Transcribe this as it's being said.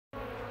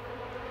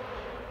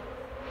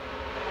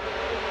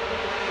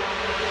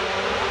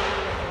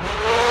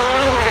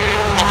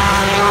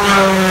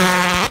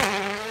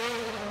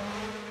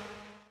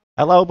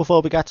Hello,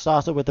 before we get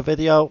started with the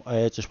video,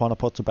 I just want to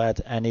put to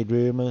bed any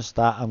rumours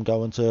that I'm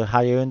going to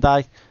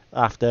Hyundai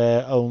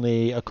after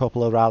only a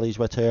couple of rallies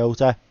with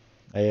Toyota.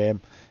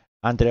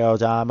 Andrea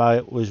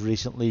Adamo was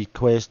recently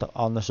quizzed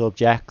on the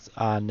subject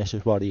and this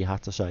is what he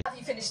had to say. Have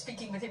you finished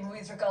speaking with him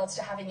with regards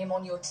to having him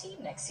on your team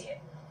next year?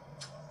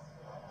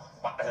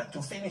 But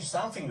to finish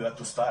something you have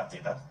to start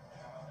it, huh?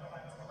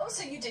 Oh,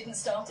 so you didn't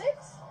start it?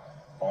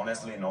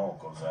 Honestly, no,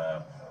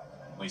 because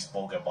we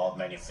spoke about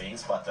many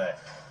things, but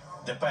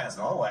depends,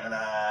 no? When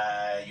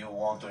you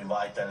want to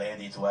invite a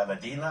lady to have a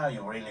dinner,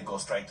 you really go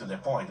straight to the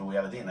point. We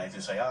have a dinner. If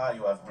you say,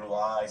 you have blue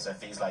eyes and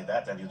things like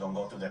that, and you don't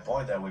go to the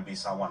point, there will be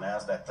someone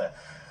else that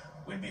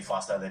will be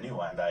faster than you.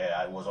 And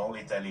I was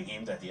only telling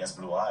him that he has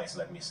blue eyes,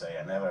 let me say.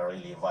 I never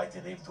really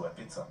invited him to a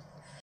pizza.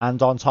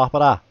 And on top of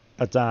that,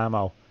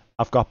 Adamo,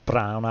 I've got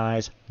brown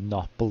eyes,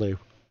 not blue.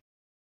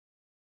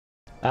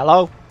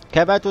 Hello,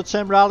 Kev Edwards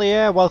Sim Rally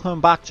here.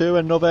 Welcome back to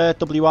another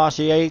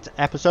WRC8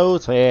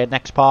 episode,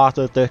 next part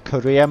of the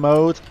career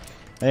mode.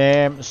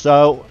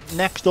 So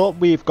next up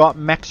we've got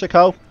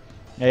Mexico.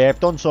 I've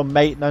done some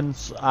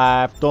maintenance.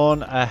 I've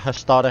done a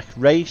historic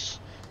race,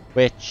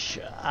 which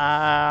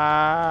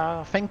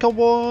I think I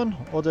won,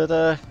 or did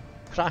I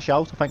crash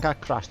out? I think I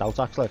crashed out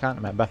actually, I can't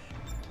remember.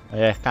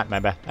 Can't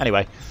remember.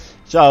 Anyway,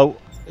 so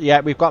yeah,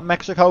 we've got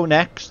Mexico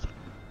next.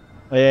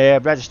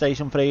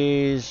 Registration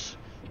fees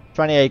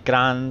 28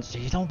 grand.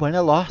 You don't win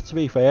a lot, to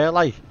be fair,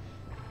 like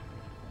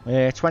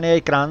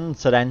 28 grand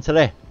to enter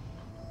it,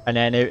 and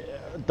then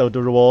the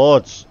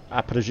rewards,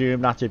 I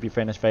presume that if you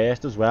finish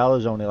first as well,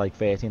 is only like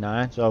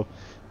 39, so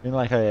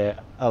like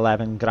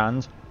 11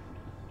 grand.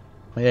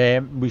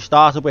 We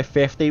started with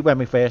 50 when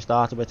we first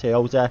started with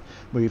Toyota.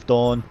 We've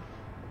done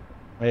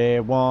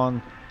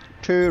 1,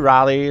 2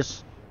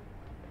 rallies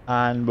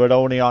and we're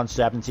only on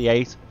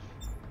 78.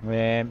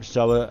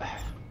 So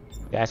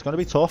yeah, it's going to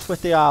be tough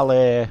with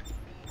the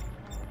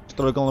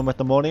struggling with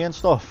the money and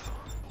stuff.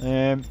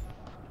 And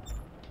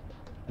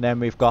then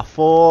we've got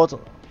Ford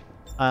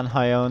and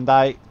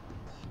Hyundai.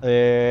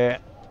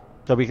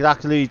 So we could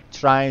actually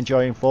try and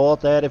join Ford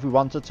there if we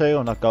wanted to.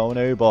 I'm not going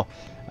to, but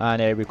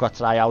we've got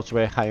tryouts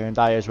with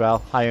Hyundai as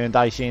well.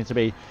 Hyundai seem to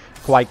be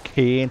quite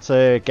keen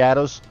to get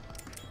us.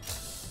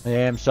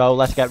 So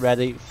let's get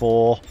ready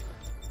for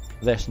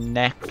this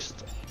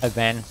next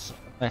event.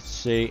 Let's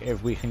see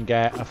if we can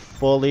get a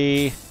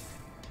fully...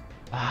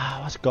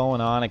 what's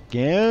going on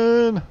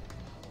again?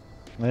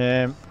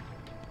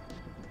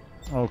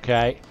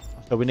 Okay,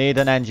 so we need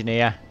an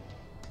engineer.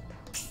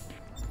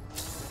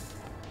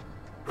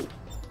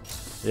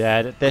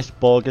 Yeah, this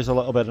bug is a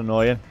little bit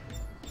annoying.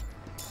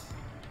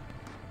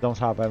 Don't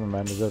have any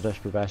members of this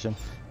profession.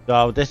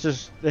 So this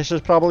is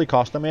probably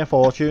costing me a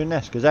fortune,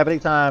 this, because every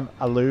time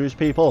I lose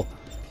people,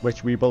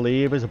 which we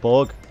believe is a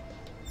bug,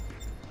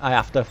 I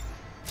have to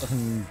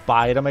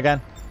buy them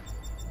again.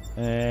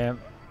 And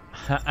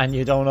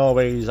you don't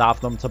always have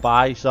them to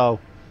buy, so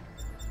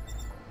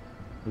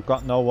we've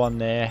got no one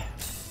there.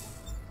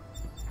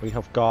 We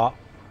have got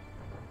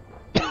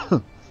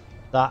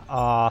that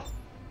are...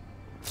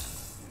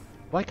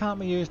 Why can't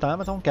we use them?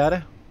 I don't get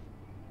it.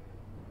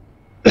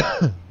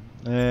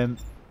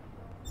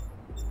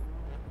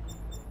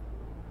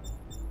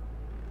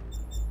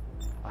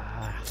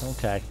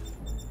 Okay.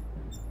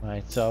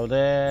 Right, so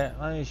there,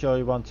 let me show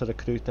you want to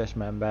recruit this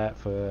member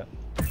for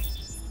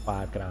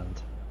 5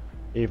 grand.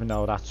 Even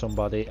though that's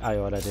somebody I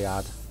already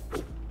had.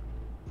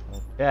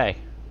 Okay.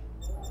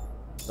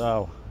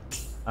 So,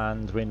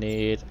 and we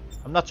need...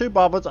 I'm not too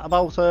bothered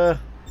about the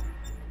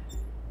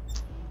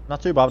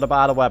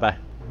weather.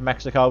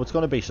 Mexico, it's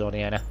going to be sunny,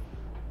 innit?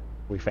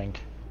 We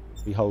think.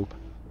 We hope.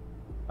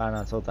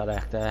 Financial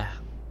director.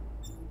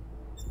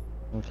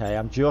 Okay,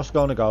 I'm just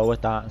going to go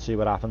with that and see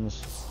what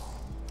happens.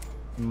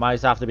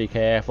 Might have to be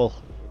careful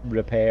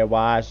repair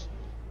wise.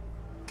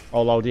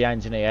 Although the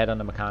engineer and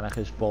the mechanic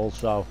is full,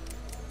 so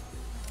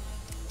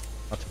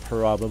that's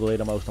probably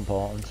the most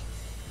important.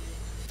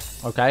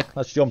 Okay,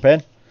 let's jump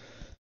in.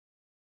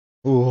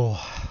 Ooh, a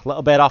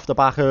little bit off the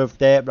back of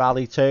Dirt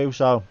Rally 2,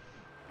 so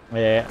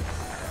yeah,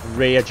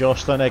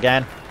 readjusting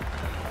again.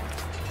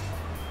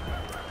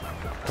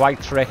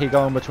 Quite tricky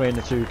going between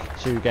the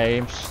two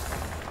games.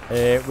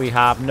 We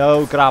have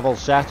no gravel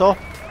setup,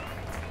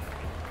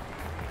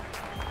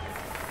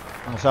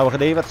 and so we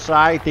can either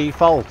try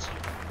default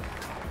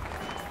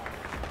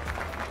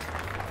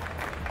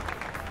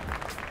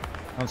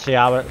and see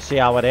how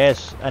it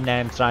is, and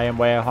then try and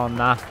work on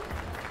that.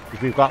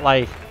 Because we've got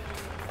like,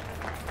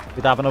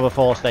 we'd have another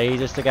 4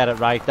 stages to get it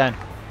right then.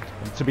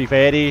 And to be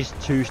fair, these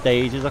 2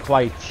 stages are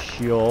quite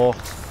short.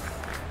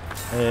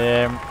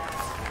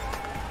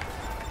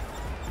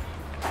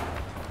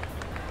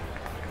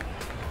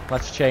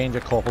 Let's change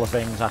a couple of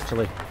things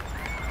actually.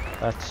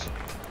 Let's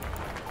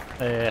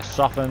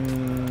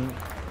soften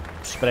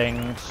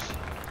springs.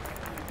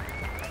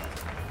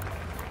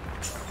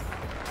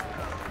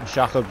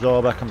 Shock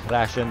absorber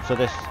compression. So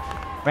this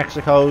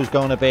Mexico's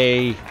going to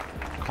be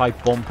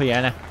quite bumpy,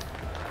 innit?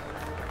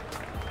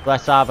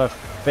 Let's have a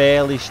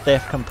fairly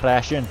stiff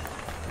compression.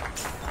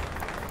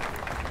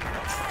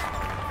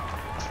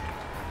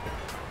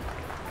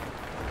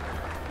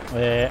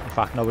 In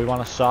fact, no, we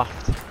want a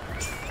soft.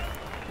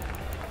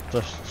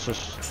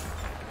 Just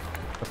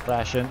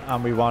depression,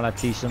 and we want a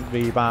decent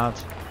rebound.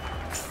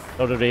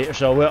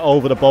 So we're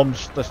over the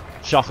bumps. The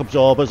shock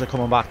absorbers are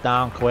coming back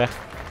down quick,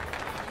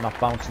 not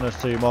bouncing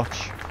us too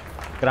much.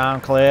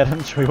 Ground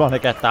clearance, we want to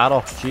get that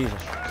up.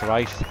 Jesus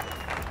Christ.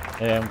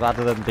 I'm glad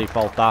I didn't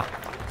default that.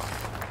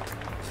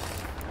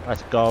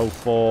 Let's go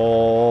for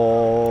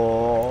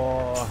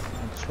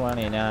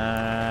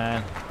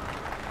 29.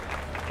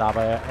 Stab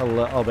it a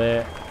little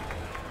bit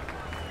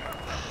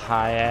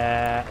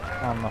higher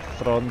on the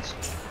front.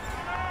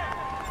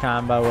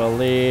 Camber will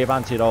leave.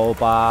 Anti-roll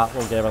bar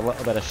will give a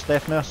little bit of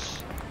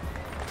stiffness.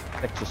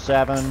 6 or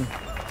 7.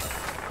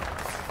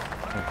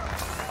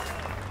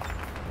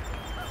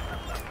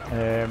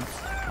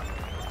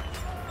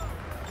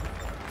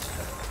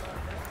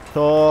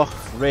 Torque,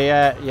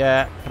 rear,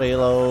 yeah,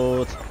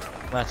 preload.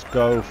 Let's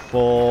go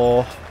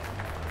for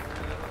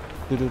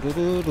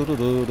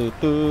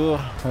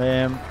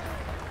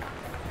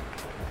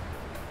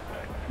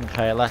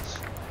okay, let's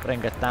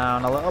bring it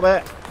down a little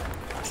bit.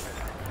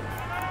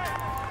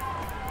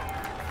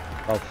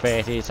 About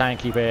 30, try and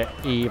keep it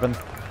even.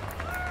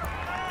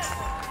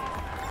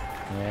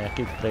 Yeah,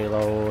 keep the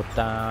preload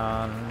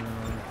down.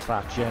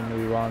 Traction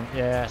we want,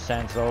 yeah,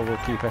 central we'll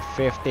keep it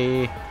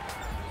 50.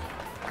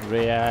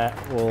 Rear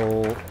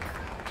will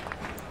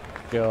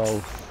go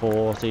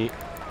 40.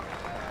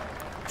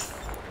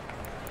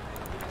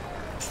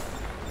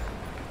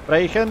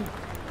 Braking,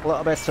 a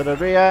little bit to the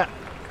rear.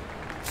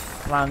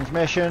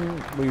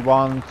 Transmission, we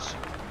want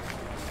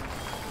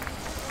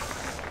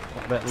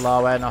a bit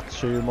lower, not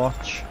too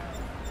much.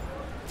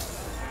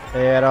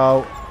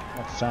 Aero,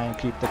 let's try and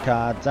keep the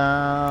car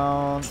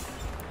down.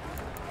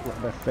 A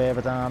little bit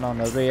further down on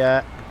the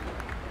rear.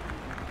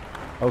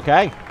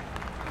 Okay.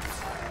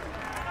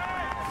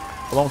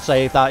 I won't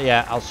save that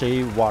yet, I'll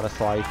see what it's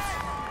like.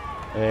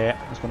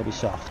 It's going to be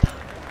soft.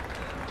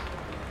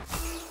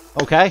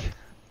 Okay.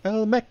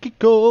 El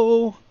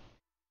Mexico.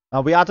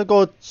 Now we had a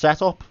good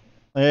setup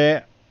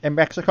in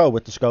Mexico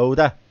with the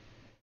Skoda.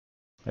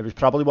 It was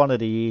probably one of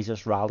the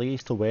easiest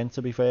rallies to win,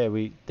 to be fair.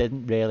 We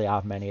didn't really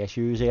have many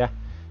issues here.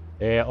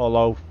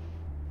 Although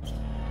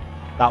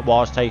that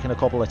was taking a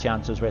couple of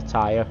chances with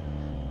tyre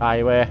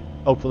wear.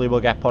 Hopefully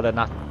we'll get put in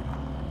that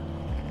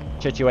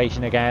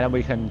situation again and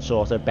we can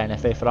sort of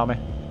benefit from it.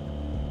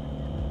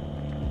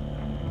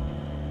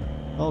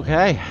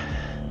 Okay.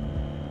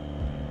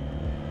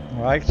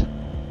 Right.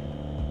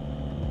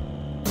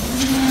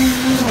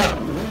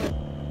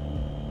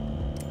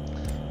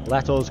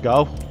 Let us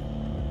go.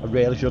 I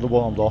really should have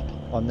warmed up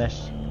on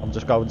this. I'm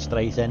just going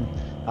straight in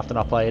after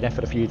not playing it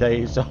for a few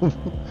days, so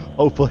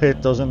hopefully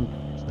it doesn't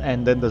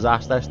end in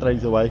disaster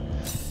straight away.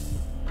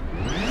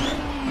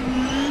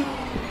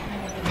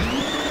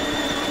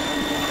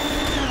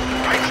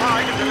 Right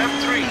 5 into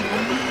left 3,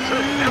 open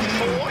 30, left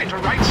 4 into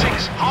right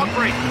 6, hard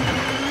brake.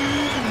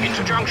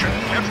 Into junction,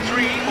 left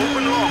 3,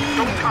 open long,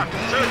 don't cut,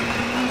 30.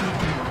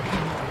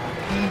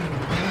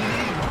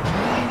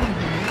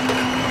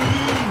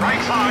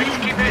 Right 5,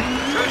 keep in,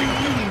 30.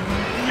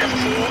 Left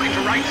 4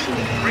 into right 4,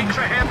 brake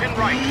for hairpin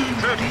right,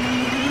 30.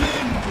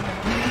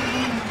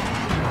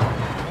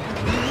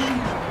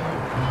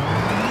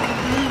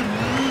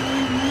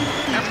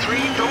 Left 3,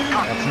 don't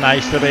cut. It's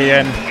nice to be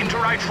in. Into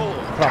right 4.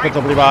 Proper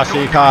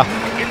WRC car.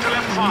 Into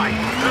left 5,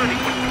 30.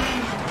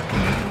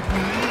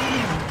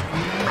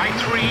 Right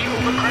 3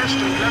 over crest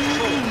and left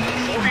 4,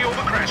 40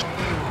 over crest.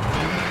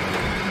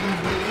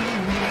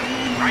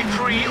 Right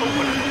 3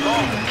 open,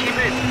 long, keep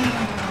in.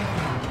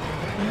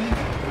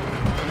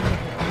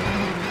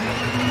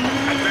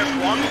 And left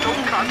 1,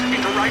 don't cut,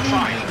 into right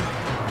 5.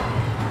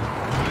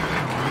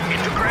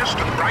 Into crest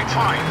and right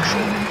 5,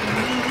 short.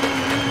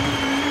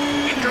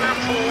 Into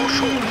left 4,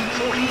 short,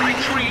 40. Right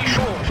 3,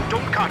 short,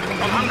 don't cut, 100.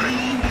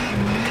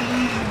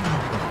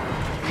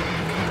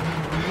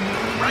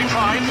 Right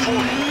 5,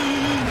 40.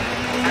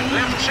 And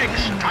left 6,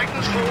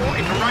 tightens 4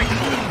 into right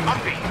 4,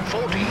 bumpy,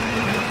 40.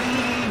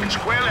 And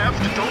square left,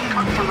 don't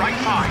cut for right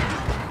 5.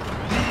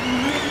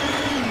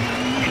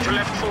 Into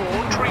left 4,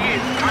 tree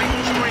in,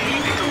 tightens 3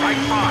 into right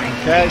 5.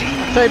 Okay,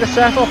 I'd say the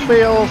setup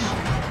feels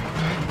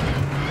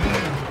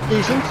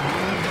decent.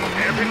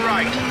 Hairpin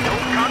right,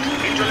 don't cut,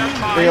 into left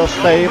 5. Feels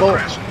stable.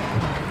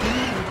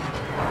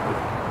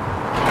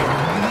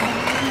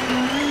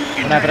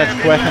 Whenever it's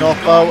quick enough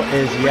though,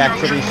 is yet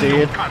to be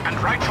seen. And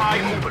right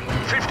 5 open,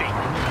 50.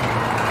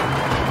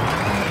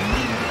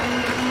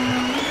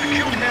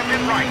 Acute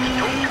hairpin right,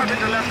 don't cut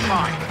into left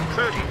 5,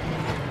 30.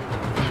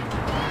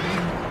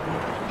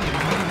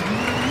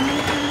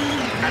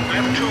 And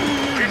left 2,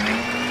 50.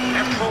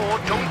 Left 4,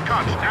 don't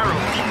cut,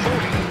 narrows,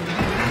 40.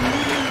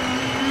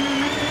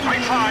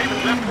 Right 5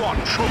 and left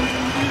 1, short.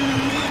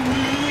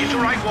 Into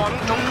right 1,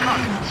 don't cut,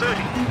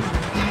 30.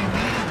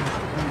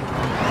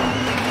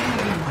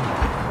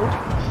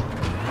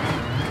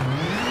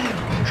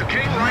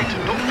 Chicane right,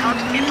 don't cut,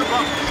 into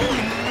bump,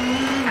 40.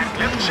 And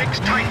left 6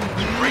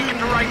 tightens, brake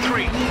into right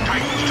 3,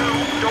 tightens 2,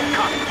 don't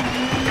cut.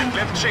 And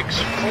left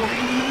 6, 40.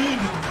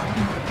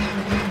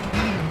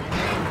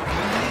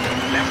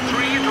 Left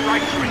 3 into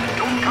right 3.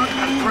 Don't cut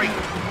and brake.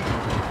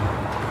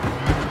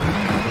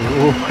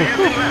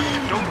 Hairpin left.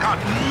 Don't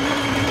cut.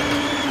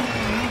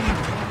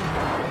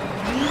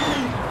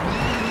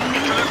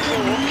 Into left 4.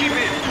 Keep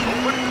in.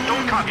 Open.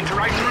 Don't cut. Into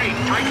right 3.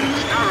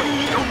 Tightens.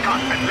 Narrows. Don't cut.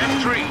 And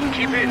left 3.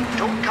 Keep in.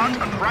 Don't cut.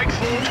 And right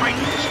 4.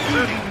 Tightens.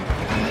 30.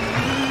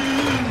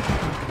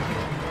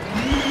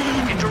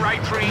 Into right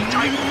 3.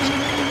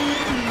 Tightens.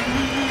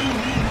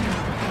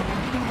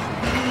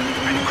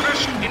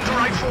 Into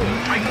right 4,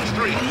 tightens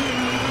 3.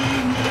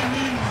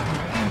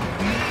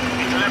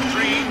 Into left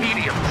 3,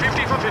 medium,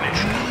 50 for finish.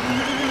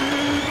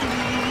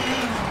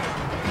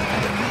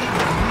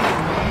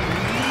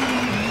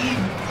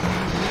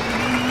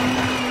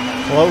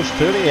 Close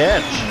to the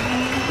edge.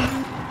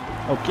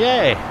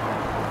 Okay.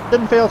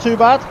 Didn't feel too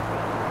bad.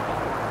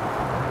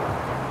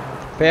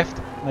 5th.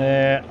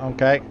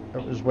 Okay.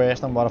 It was worse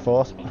than what I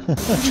thought.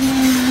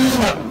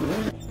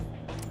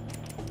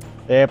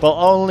 But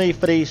only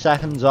 3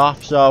 seconds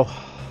off, so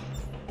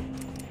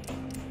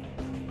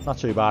not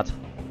too bad.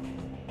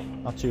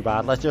 Not too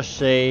bad. Let's just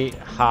see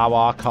how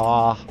our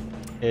car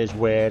is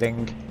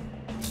wearing.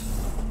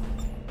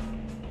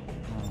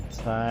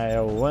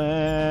 Tyre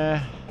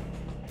wear.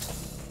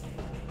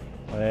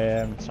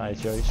 Tyre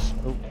choice.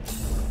 Oh,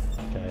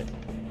 okay.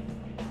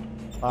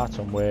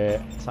 Bottom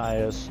wear.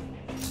 Tyres.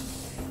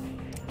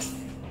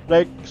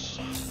 Brakes.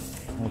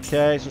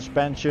 Okay.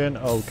 Suspension.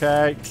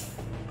 Okay.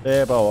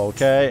 Turbo,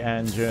 okay.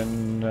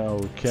 Engine,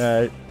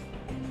 okay.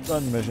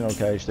 Transmission,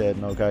 okay.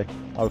 Steering, okay.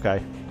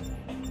 Okay.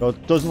 So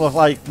it doesn't look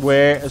like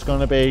wear is going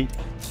to be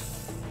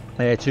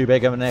too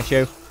big of an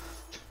issue.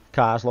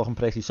 Car's looking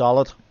pretty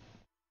solid.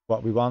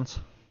 What we want.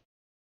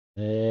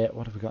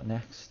 What have we got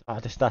next? Ah,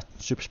 this that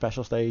super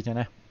special stage,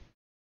 innit?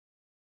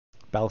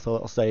 Belt a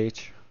little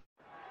stage.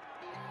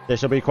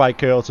 This will be quite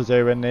cool to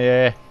do in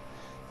the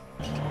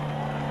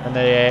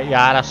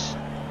Yaris.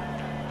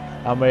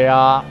 And we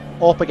are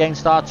up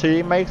against our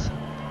teammate.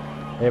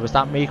 Was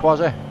that Meek, was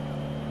it?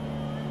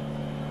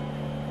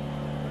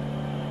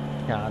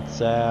 Can't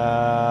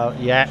tell.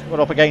 Yeah,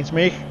 we're up against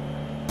Meek.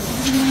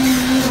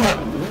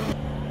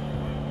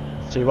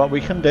 Let's see what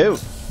we can do.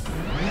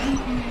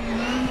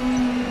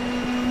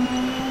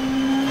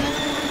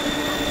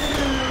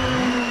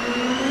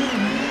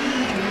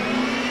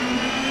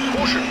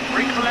 Caution,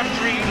 brake for left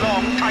 3,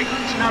 long,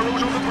 tightens,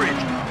 narrows over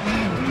bridge.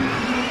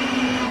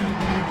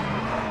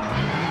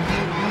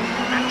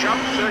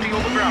 Jump 30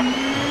 over gravel.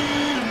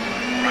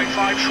 Right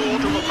 5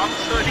 short over bump,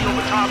 30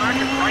 over tarmac,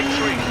 and right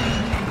 3.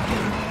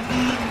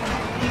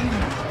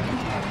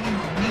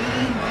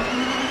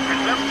 And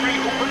left 3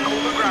 open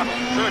over gravel,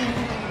 30.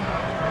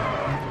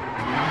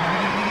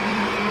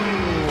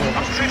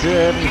 Up 50.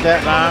 Didn't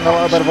get round, a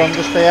little bit of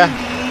understeer.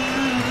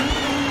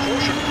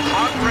 Caution,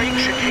 hard brake,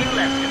 chicane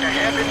left, into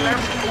hairpin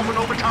left, open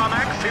over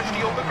tarmac, 50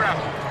 over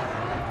gravel.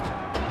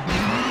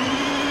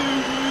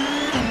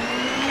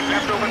 Keep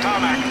left over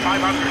tarmac,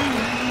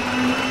 500.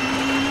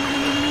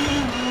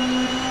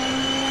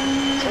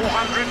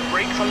 400,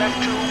 brake for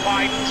left 2,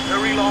 widens,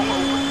 very long,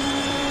 open.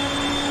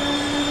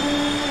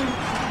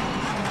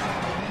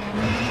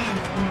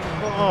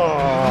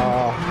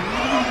 Oh.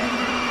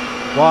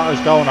 What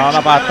is going on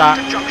about that?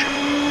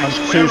 And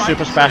 2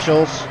 super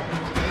specials.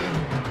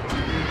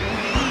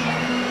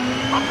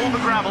 Up over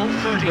gravel,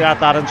 30. We had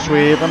that in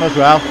Sweden as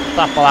well,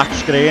 that black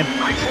screen.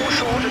 Right 4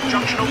 short and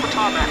junction over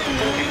tarmac,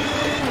 40.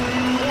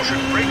 Caution,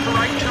 brake for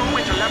right 2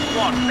 into left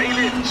 1, rail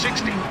in,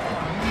 60.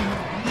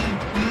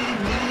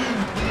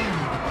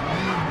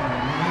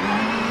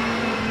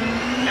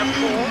 Left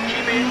 4,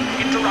 keep in,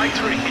 into right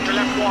 3, into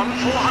left 1,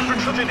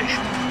 400 for finish.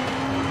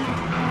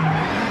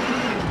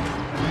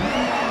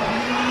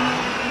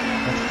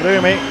 That's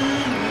through me.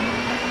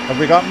 Have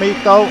we got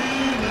Meek though?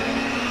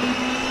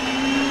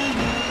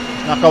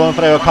 He's not going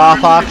through a car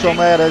park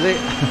somewhere, is he?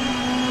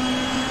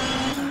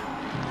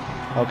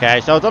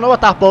 Okay, so I don't know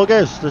what that bug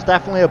is. There's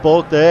definitely a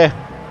bug there.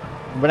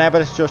 Whenever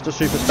it's just a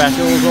super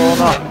specials or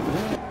not.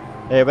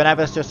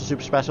 Whenever it's just a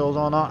super specials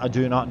or not, I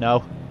do not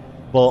know.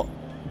 But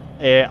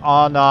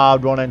on our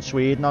run in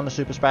Sweden on the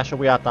super special,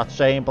 we had that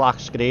same black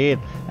screen,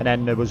 and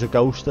then there was a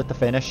ghost at the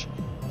finish.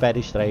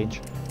 Very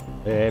strange.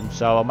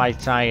 So I might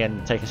try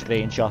and take a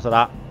screenshot of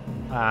that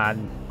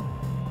and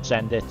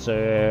send it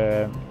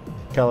to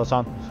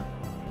Killaton.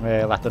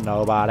 Let them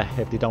know about it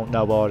if they don't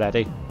know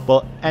already.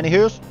 But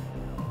anywho's,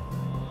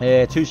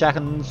 2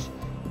 seconds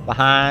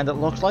behind. It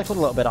looks like we're a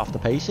little bit off the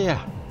pace here.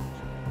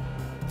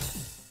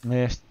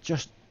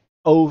 Just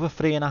over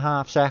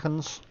 3.5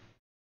 seconds.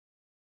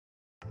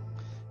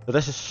 So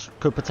this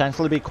could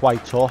potentially be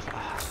quite tough.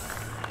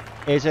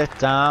 Is it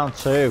down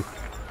to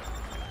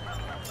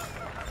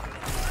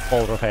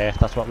Boulder of Earth?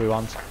 That's what we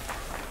want.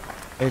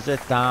 Is it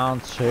down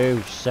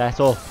to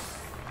settle,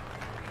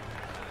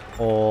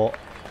 or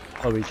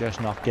are we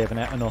just not giving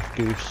it enough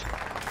goose?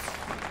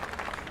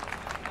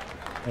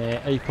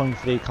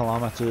 8.3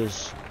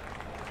 kilometers.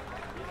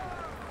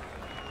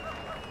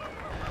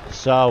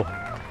 So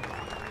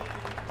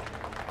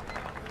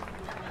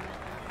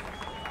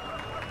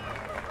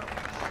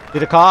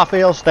did the car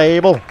feel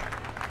stable?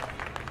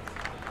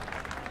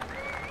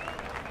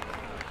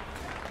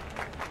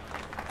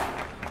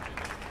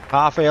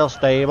 Car feels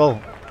stable,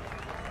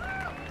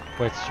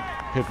 which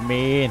could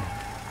mean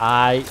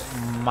I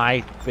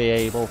might be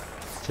able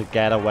to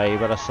get away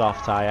with a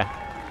soft tyre.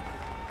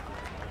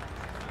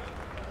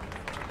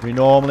 We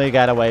normally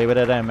get away with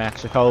it in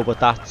Mexico, but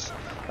that's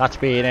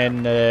been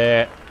in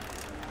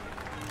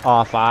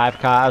R5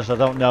 cars. I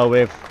don't know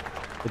if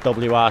the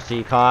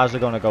WRC cars are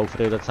going to go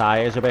through the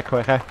tyres a bit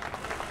quicker.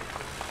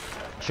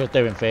 Should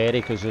do in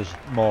theory because there's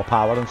more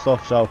power and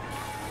stuff, so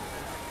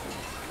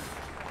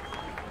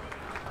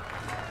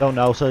don't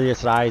know till you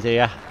try it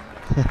here.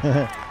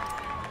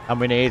 And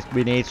we need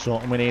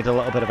something. We need a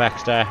little bit of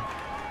extra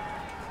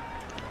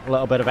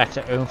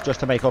oomph just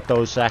to make up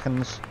those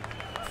seconds.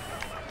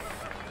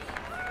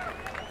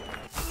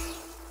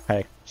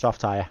 Okay, soft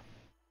tyre.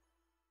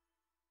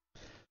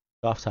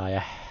 Soft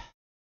tyre.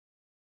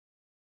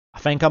 I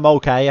think I'm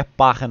okay at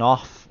backing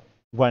off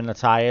when the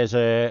tyres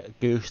are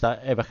goosed.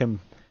 If I can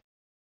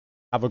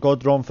have a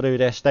good run through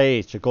this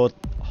stage, a good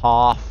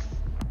half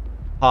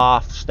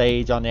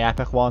stage on the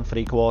epic one,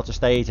 3/4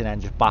 stage, and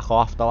then just back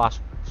off the last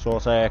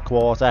sort of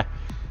quarter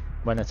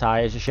when the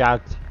tyres are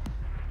shagged.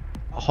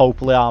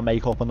 Hopefully I'll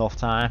make up enough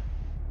time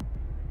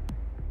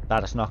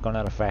that it's not going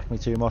to affect me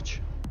too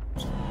much.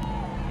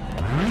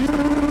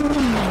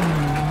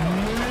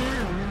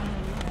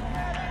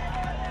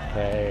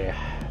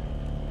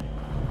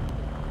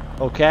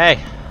 Okay,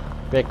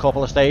 big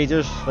couple of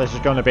stages. This is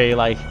going to be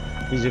like,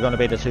 these are going to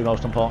be the two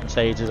most important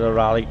stages of the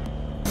rally.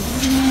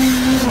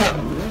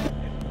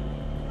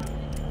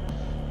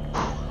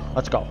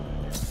 Let's go.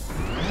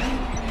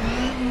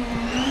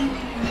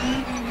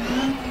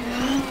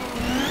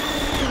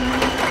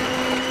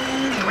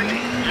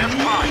 Left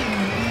 5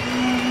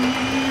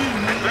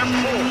 and left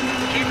 4.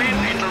 Keep in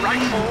into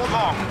right 4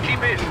 long.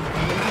 Keep in.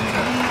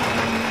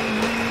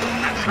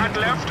 And flat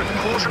left and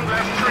caution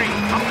left 3.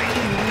 Pumping.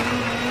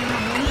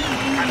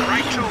 And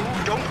right 2.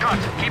 Don't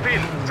cut. Keep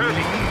in.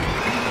 30.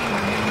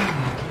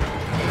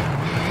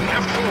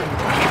 Left 4.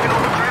 Keep in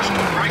over crest.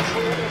 Right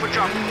 4 over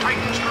jump.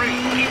 Tightens 3.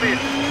 Keep in.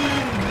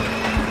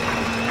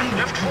 And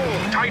left 4.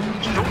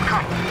 Tightens. Don't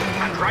cut.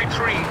 And right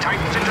 3.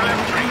 Tightens into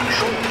left 3.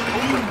 Short.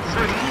 Open.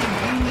 30.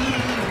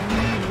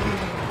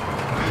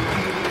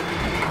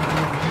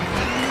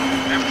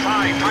 Left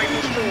 5,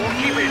 tightens 4,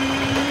 keep in.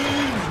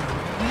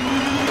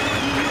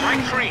 And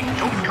right 3,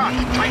 don't cut,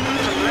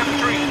 tightens and left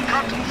 3,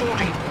 cut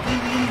 40.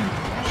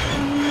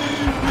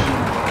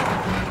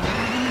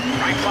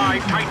 Right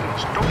 5,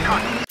 tightens, don't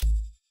cut.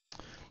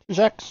 2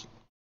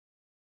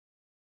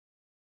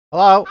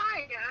 Hello.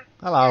 Hi, yeah.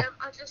 Hello.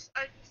 I just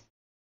to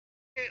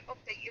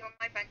update you on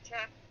my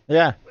venture.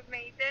 Yeah. We've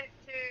made it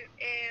to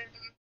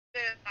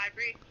the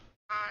library,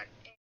 and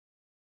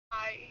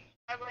I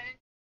went in.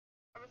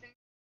 I was in.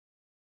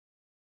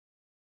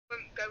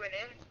 Wasn't going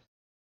in.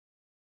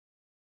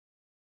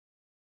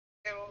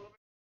 Go all over,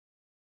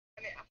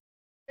 and it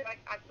feel like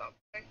I'd not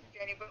going to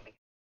journey, but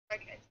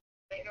like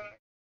later on.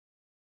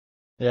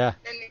 Yeah.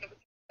 Then it was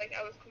like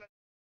I was coming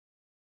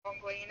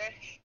wrong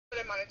way-ish, but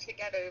I managed to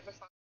get over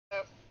fine,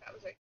 so that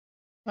was it.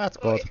 That's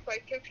But good. it's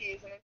quite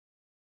confusing.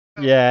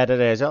 Yeah, it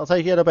is. It'll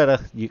take you a bit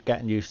of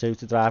getting used to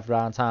drive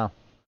around town.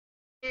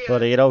 Yeah.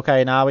 But are you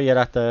okay now? You're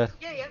at the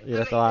Yeah.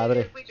 you're at the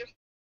library. We just.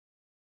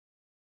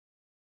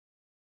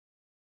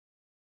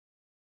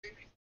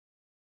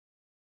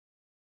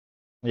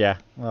 Yeah.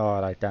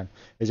 All right then.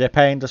 Is it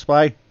paying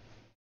display?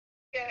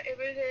 Yeah, it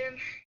was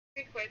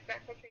 £3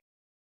 back for 3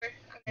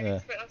 and then Yeah.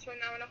 it's split us for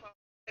an hour and a half.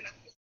 And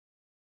after,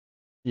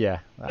 Yeah.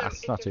 so That's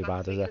it's not just too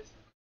bad, is it?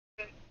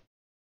 because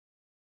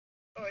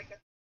oh, okay.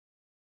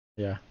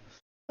 Yeah.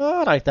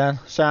 All right then.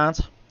 Sound.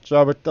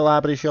 So with the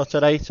library shut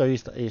today, so you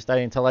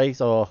staying till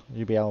 8, or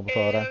you be home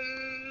before then?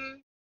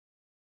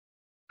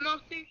 I'm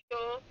not too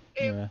sure.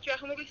 Yeah. Do you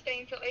reckon we'll be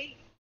staying till 8?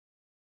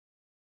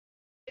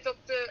 It's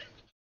up to.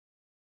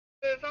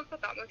 We've not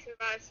got that much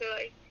advice, so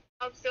like,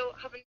 I'll still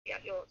haven't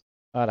yet yours.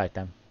 All right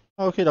then.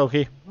 Okie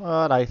dokie.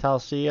 All right. I'll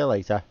see you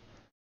later.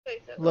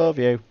 Later. Love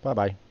you. Bye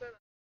bye.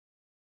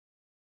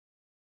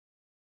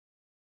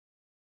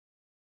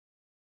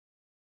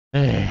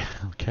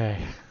 Okay.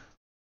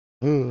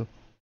 Ooh.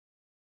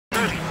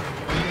 30.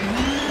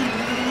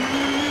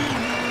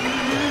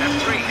 Left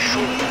 3,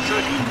 short,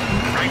 30.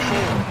 Right 4,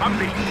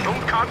 bumpy,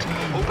 don't cut,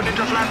 open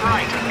into flat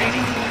right,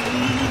 80.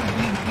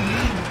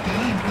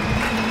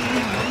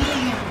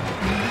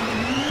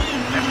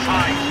 Left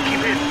 5,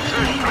 keep in,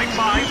 30. Right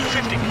 5,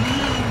 50.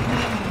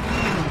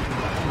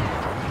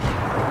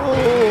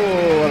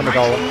 Oh, what am I Right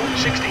going? 4,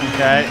 60.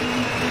 Okay.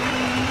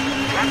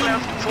 Flat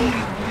left, 40.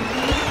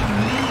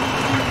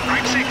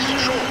 Right 6,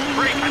 short,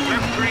 brake, and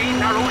left 3,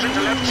 narrows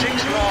into left 6,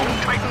 long,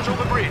 tightens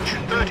over bridge,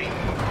 30.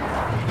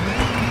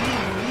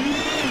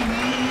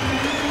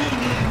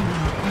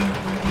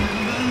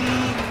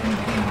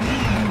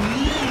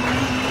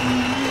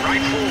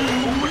 Right 4,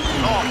 open,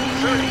 long,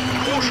 30,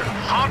 caution,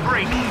 hard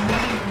brake.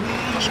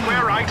 A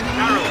square right,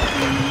 narrows.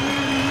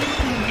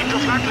 Into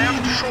flat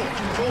left, short,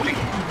 40.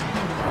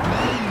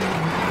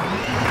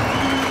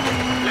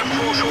 Left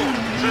 4 short,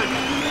 30.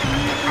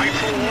 Right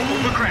 4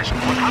 over crest,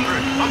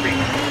 100, bumpy.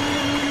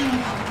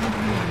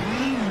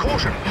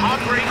 Caution,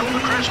 hard brake on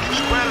the crest for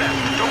square left.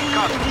 Don't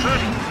cut.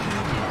 30.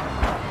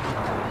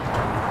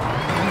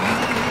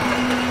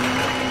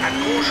 And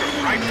caution,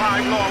 right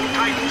 5 long,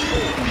 tightens 4.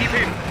 Keep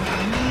in.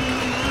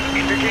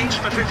 Indicates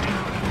for 50.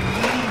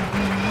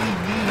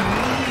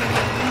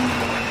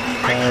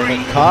 Right 3.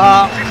 The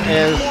car 50.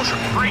 is Caution,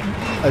 brake.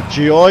 a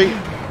joy.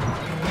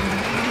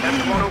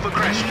 Left 1 over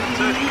crest.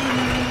 30.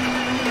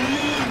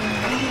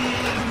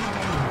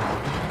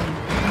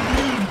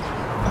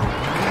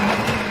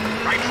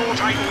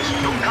 Tightens,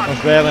 don't cut.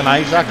 That's really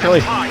nice, actually.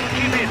 Left 5,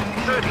 keep in,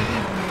 30.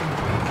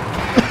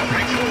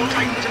 Right 4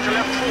 tightens into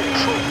left 4,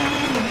 short.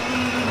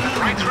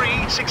 Right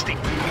 3, 60.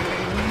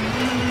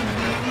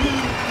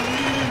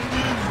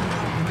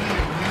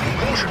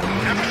 Caution,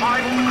 left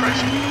 5 on the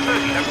crest,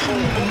 30, left 4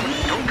 open,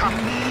 don't cut.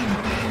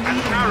 And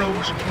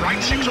narrows,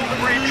 right 6 on the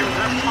bridge and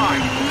left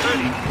 5,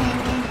 30.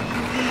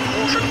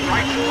 Caution,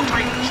 right 4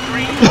 tightens,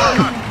 3, don't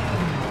cut.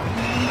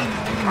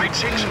 Right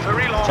 6,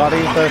 very long.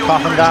 Sorry for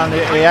coughing down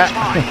the ear.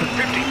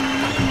 50.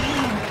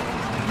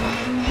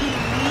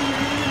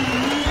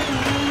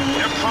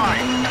 Left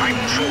 5,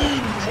 tighten short,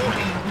 40.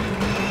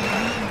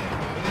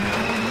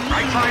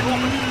 Right 5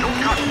 open, don't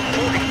cut,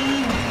 40.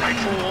 Right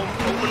 4,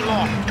 open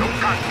long, don't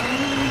cut.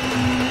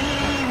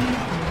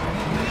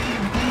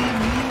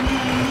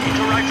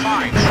 Into right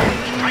 5, short,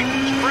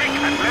 tightens, brake,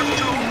 and left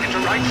 2, into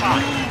right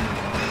 5.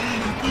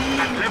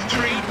 And left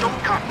 3,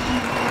 don't cut.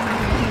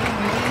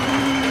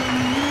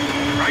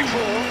 Right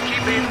 4,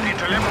 keep in,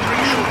 into left 3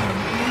 short.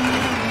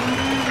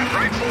 And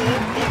right 4,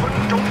 open,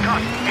 don't cut,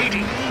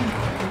 80.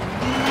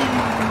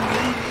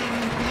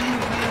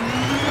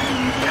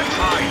 Left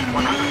 5,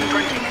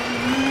 120.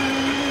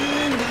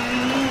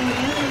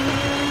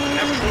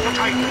 Left 4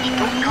 tightens,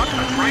 don't cut,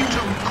 and right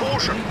 2,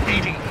 caution,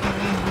 80.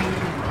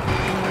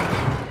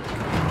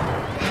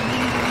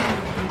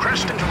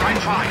 Crest into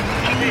right 5,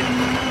 keep in.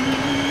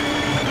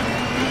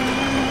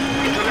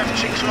 Into left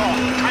 6 long,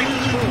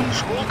 tightens 4,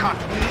 small cut.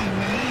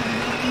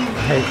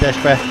 I hate this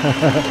bit.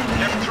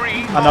 Left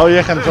 3, I know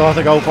you can sort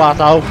of go flat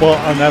out, but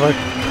I'm never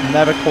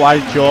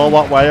quite sure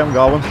what way I'm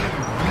going.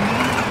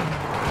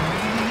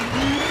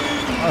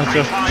 It's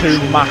just 2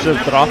 massive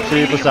drops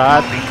either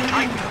side.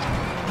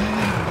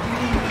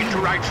 Into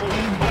right 4, open,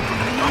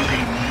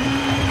 bumpy.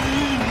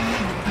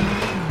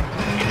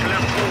 Into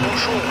left 4,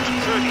 short,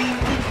 30.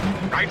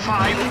 Right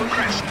 5 over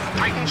crest,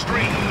 tightens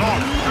 3,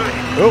 long, 30.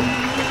 Oh,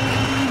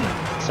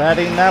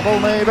 Sadie Neville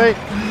maybe.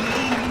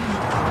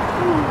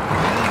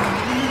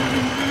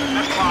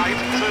 Left 5,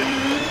 30.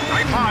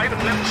 Right 5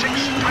 and left 6,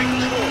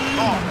 tightens 4,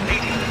 long,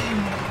 80.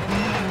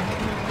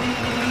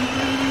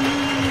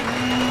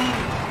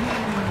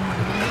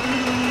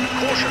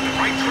 Caution,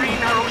 right 3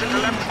 narrows into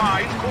left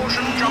 5,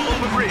 caution, jump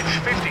over bridge,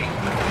 50.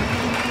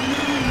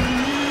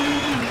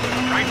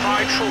 Right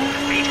 5 short,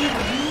 80.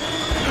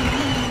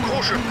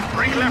 Caution,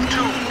 brake left 2,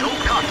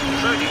 don't cut,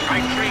 30.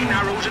 Right 3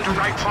 narrows into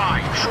right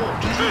 5,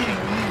 short,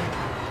 30.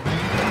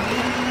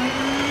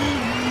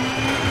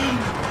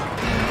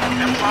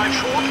 Left 5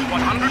 short,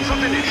 100 for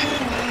finish.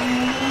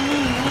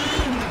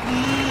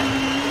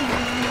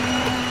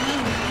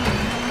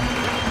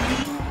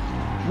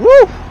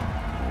 Woo!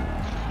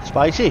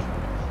 Spicy.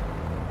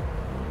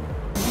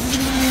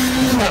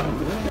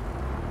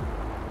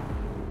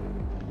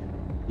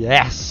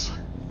 Yes.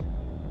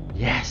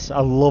 Yes, I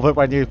love it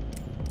when you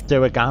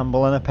do a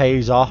gamble and it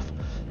pays off.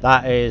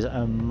 That is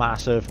a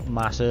massive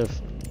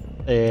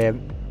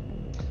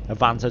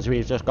advantage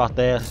we've just got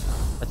there.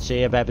 Let's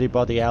see if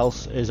everybody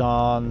else is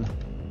on.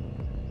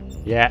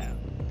 Yeah,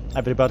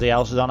 everybody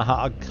else is on a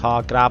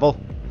hard gravel.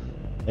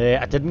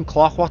 I didn't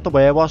clock what the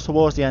wear was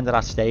towards the end of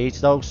that stage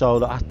though, so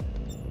that's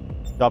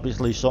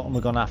obviously something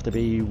we're going to have to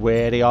be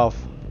wary of.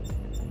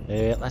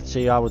 Let's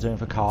see how we're doing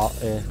for car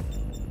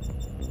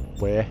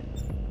wear.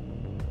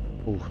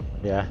 Oh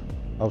yeah.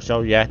 Oh,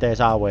 so yeah, there's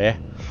our wear.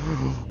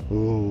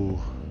 Ooh.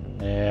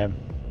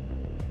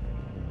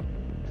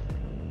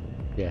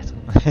 Yes.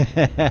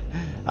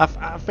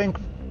 I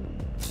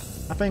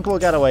think we'll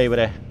get away with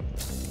it.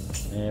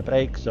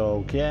 Brakes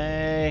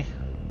okay.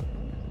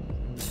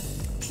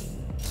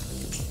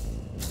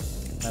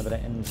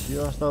 Everything's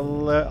just a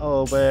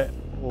little bit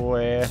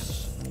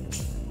worse.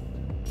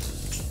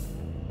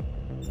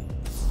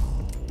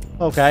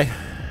 Okay.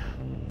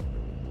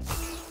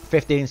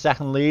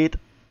 15-second lead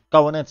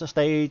going into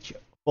stage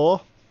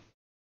 4.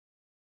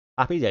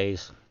 Happy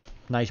days.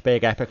 Nice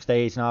big epic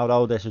stage now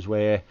though. This is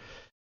where you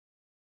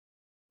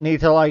need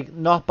to like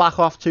not back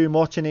off too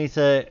much. You need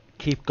to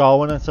keep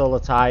going until the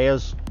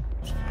tyres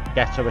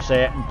get to a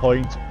certain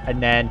point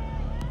and then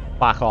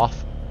back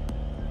off.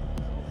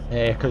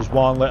 Because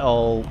one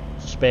little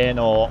spin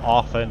or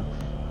off and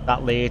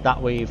that lead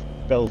that we've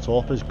built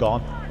up is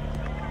gone.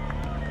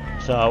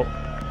 So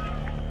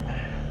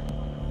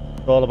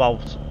it's all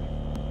about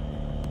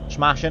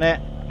smashing it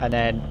and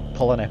then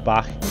pulling it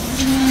back.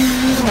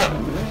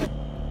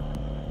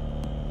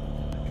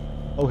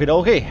 Okie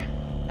dokie,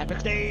 epic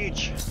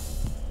stage.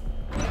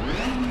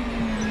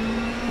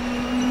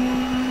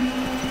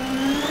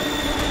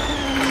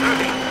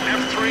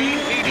 Left 3,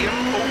 medium,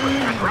 open,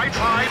 and Right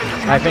 5 into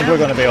flat I think we're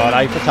going to be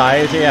alright for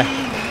tyres here.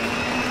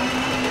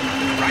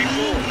 Right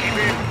 4, keep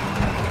in.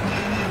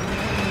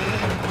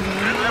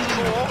 And left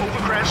 4,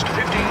 over crest, 50.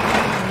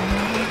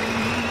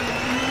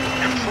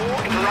 Left 4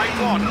 into right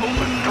 1,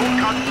 open, don't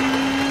cut.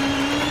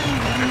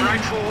 And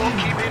right 4,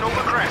 keep in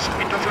over crest,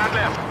 into flat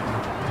left.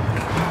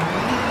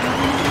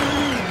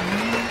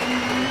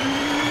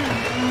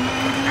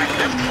 And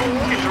left 4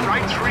 into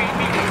right 3,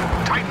 medium.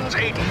 Tightens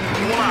 80,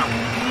 all out.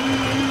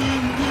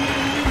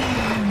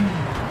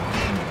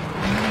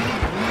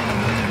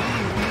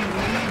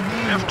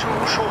 Left 2,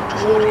 short to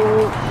 40.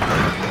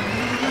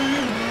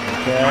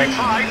 Okay. Right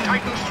 5,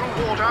 tightens through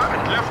water,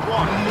 and left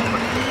 1,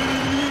 open.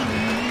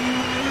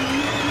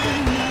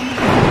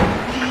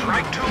 And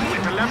right 2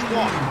 into left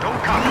 1,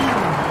 don't cut.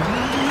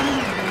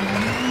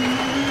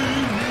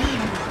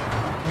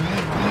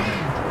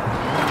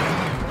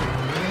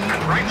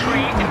 And right 3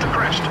 into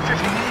crest, 50.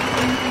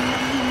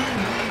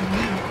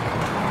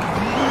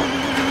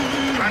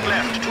 Flat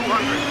left,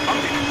 200,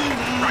 bumpy.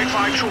 Right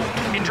 5 short,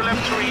 into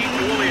left 3,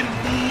 all in.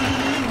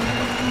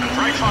 And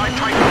right 5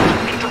 tightens,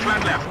 into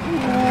flat left.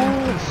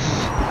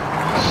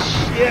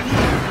 Shit.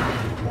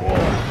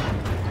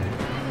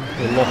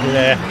 We're lucky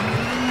there.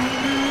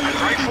 And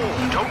right 4,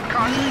 don't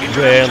cut. Into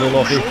Really left 2,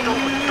 lucky. short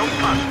open, don't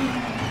cut.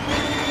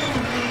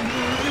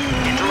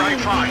 Into right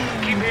 5,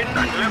 keep in,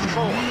 and left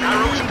 4,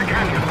 narrows into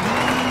canyon.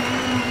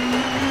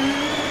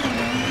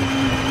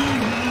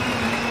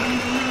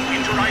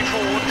 Into right 4,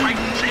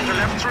 tightens, into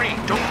left 3,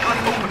 don't cut,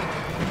 open.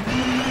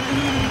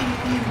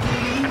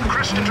 And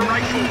crest into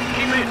right 4,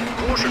 keep in,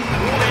 caution,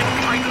 all in,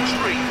 tightens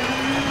 3.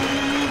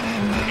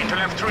 Into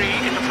left 3,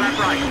 into flat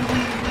right.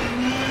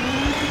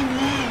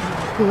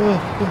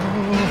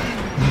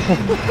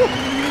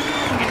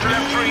 Into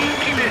left 3,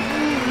 keep in.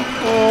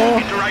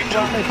 Into right 2,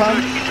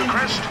 30, into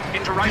crest,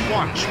 into right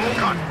 1, small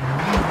cut.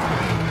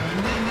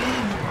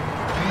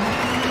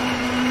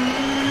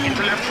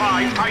 Into left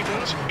 5,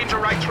 tightens, into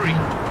right 3.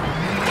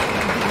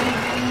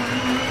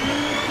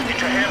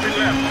 Into hairpin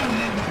left.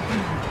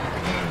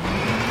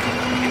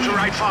 Into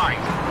right 5,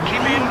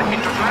 keep in,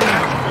 into flat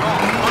left,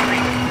 long,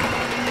 bumpy.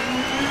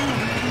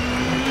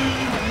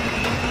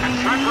 And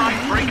flat right,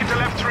 break into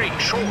left 3,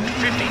 short,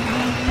 50.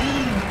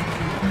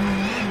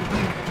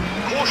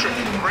 Caution,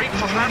 brake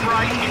for flat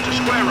right, into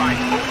square right,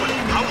 open,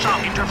 house up,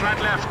 into flat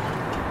left.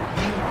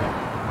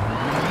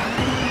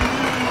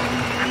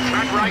 And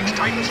flat right,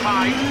 tightens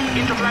 5,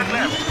 into flat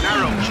left,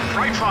 narrows,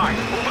 right 5,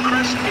 over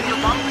crest, into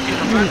bump,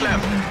 into flat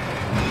left.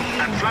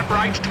 And flat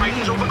right,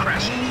 tightens over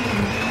crest.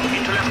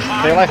 Into left 5,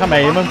 I feel like I'm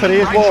aiming for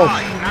these right walls.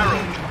 5,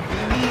 narrowed.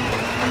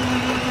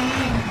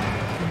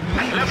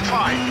 And left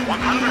 5,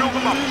 100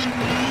 over bumps.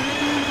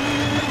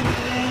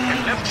 And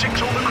left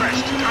 6 over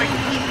crest,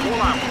 tightens,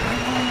 all out.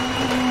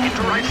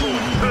 Into right 4,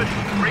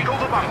 30, brake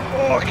over bump.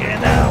 Okay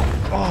now.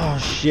 Oh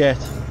shit.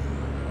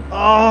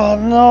 Oh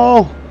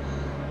no.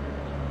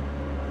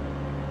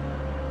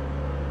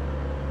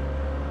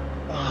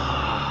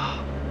 Ah.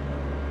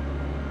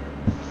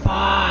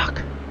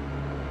 Fuck.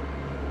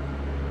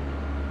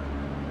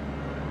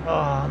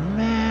 Oh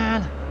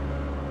man.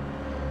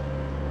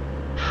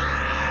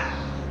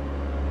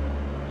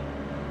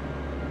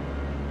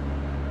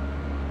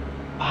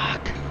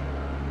 Fuck.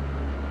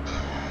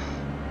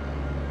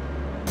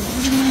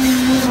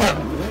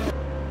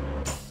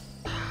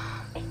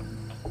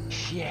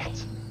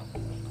 Shit.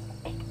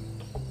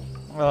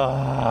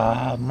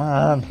 Oh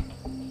man.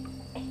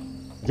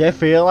 Did I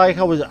feel like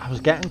I was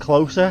getting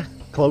close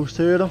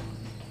to them?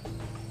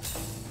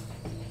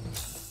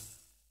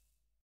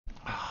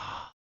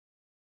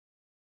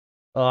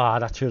 Oh,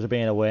 that should have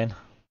been a win.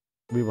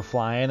 We were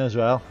flying as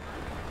well.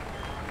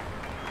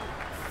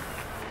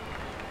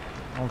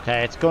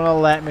 Okay, it's gonna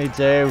let me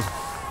do.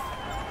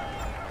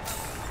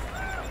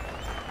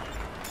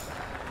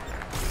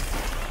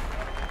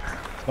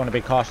 It's gonna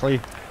be costly.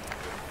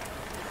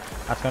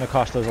 That's gonna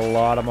cost us a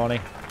lot of money.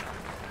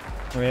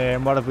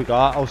 What have we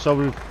got? Oh, so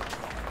we've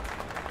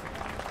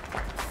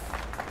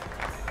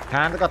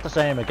kinda got the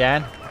same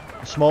again.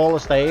 A smaller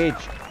stage.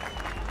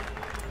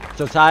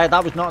 So tire,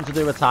 that was nothing to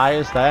do with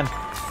tyres then.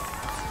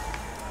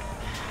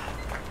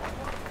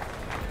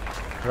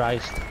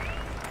 Christ.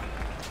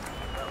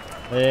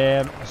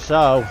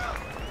 So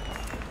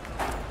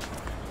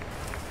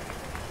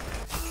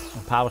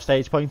power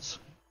stage points.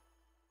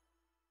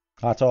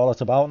 That's all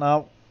it's about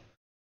now.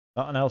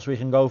 Nothing else we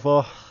can go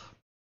for.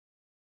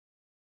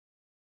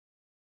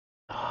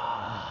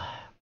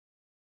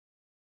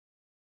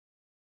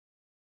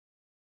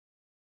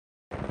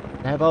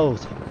 They're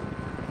both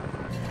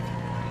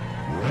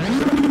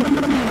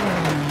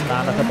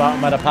down at the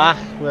bottom of the pack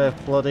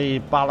with bloody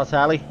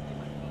Balotelli.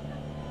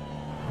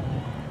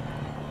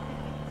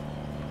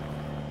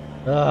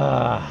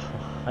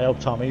 I hope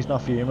Tommy's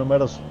not fuming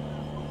with us.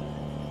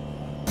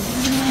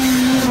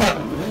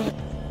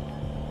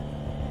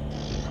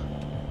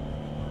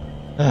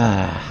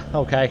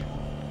 Okay,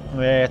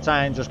 we're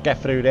trying to just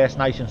get through this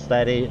nice and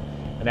steady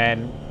and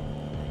then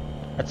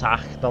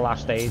attack the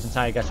last stage and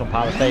try and get some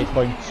power stage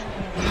points.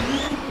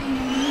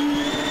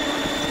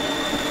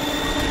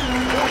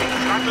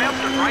 flat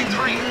left and right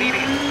 3,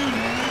 medium.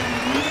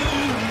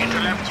 Into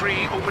left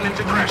 3, open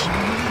into crest.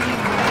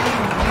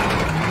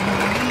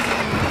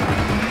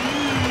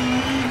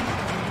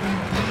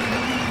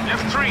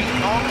 Left 3,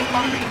 long,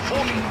 bumpy,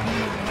 40.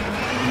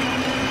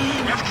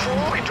 Left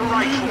 4 into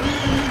right 4.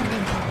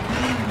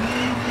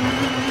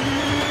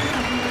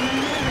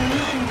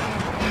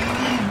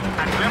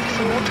 And left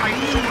 4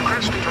 tightens over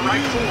crest into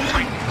right 4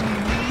 tightens.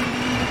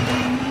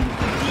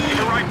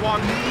 Into right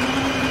 1.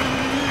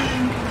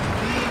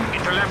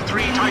 Into left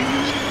 3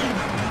 tightens.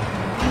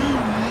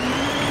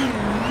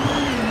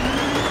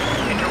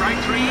 Into right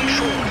 3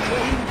 short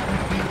 40.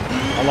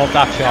 I love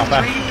that shot,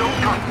 Left 3 don't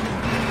cut.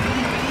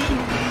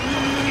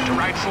 Into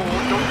right 4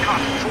 don't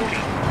cut 40.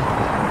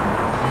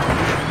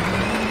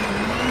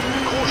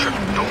 Caution,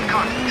 don't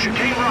cut.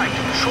 Chicane right,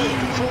 short,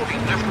 40.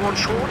 Left 1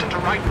 short into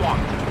right 1.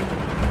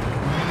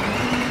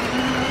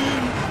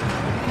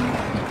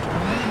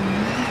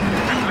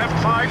 And left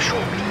 5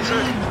 short,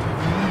 30.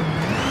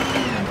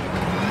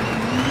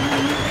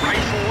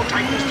 Right 4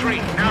 tightens 3,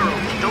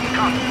 narrows, don't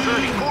cut,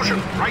 30. Caution,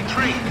 right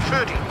 3,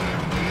 30.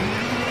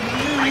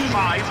 Right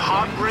 5,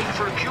 hard brake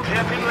for acute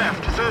hairpin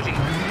left, 30.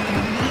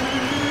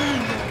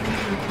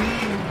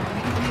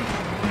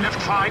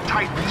 Left 5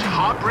 tightens,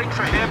 hard brake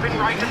for hairpin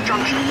right at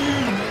junction.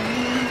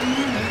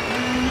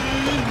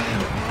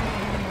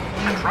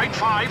 And right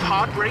 5,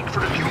 hard brake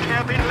for acute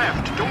hairpin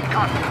left, don't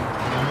cut.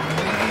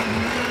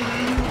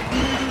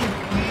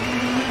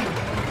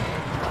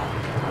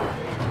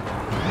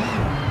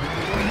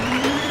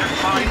 Left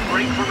 5,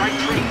 brake for right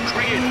 3,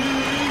 3 in.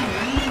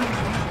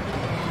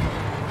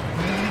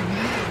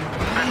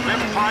 And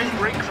left 5,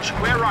 brake for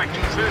square right,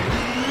 30.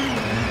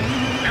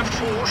 Left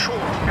 4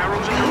 short,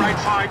 narrows into right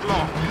 5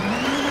 long.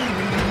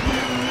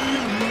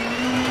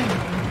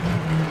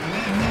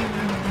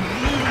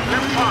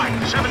 Left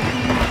 5, 70.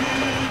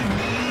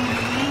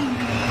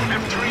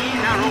 Left 3,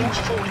 narrows,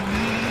 40.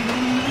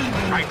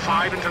 Right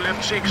 5 into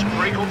left 6,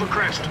 brake over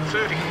crest,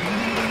 30.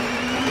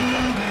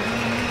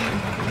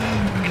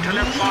 Into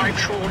left 5,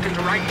 short,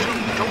 into right 2,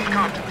 don't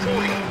cut,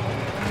 40.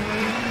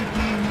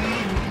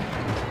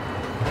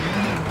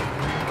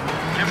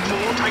 Left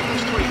 4,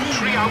 tightens 3,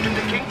 3 out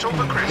into kinks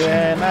over crest.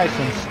 Yeah, nice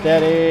and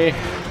steady.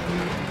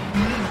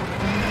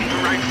 Into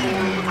right 4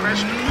 over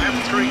crest,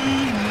 left 3.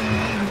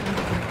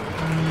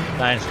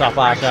 Don't stop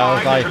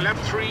ourselves, like,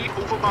 left 3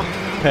 over bump.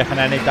 picking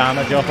any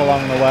damage up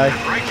along the way.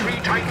 Right 3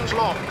 tightens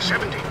long,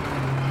 70.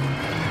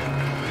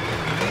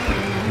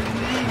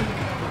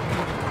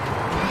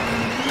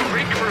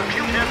 Brake for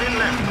acute hairpin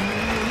left.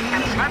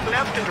 And flat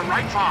left into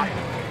right 5.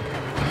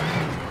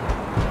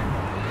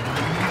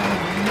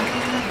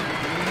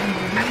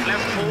 And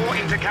left 4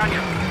 into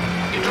canyon.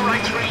 Into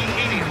right 3,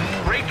 medium.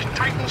 Brake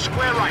tightens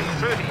square right,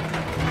 30.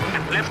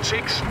 And left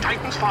 6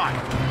 tightens 5.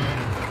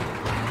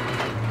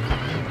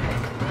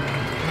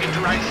 Into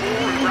right 4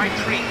 and right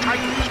 3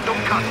 tightens,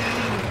 don't cut.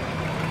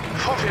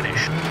 For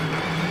finish.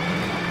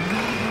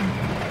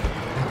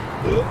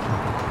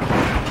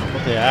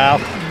 What the hell?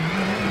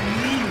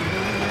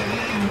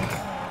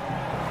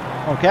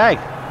 Okay.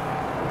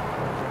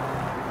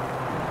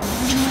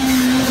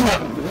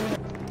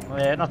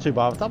 Yeah, not too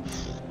bad with that.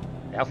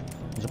 Yeah,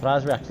 I'm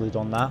surprised we actually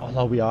done that,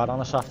 although we are on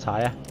a soft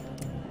tyre.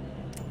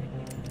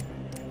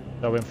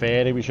 So in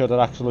theory we should have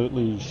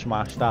absolutely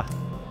smashed that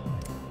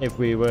if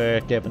we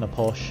were given a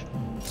push.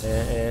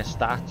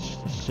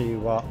 Stats to see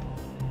what.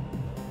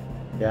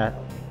 Yeah.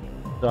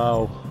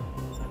 So.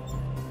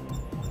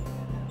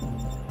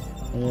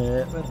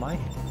 Where's Mike?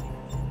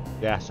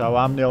 Yeah. So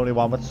I'm the only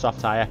one with the soft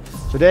tyre.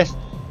 So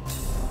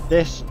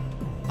this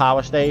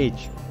power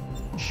stage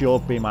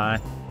should be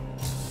mine.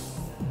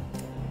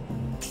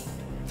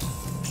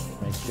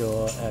 Make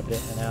sure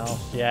everything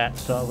else. Yeah.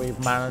 So we've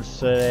managed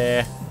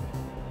to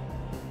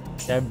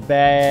get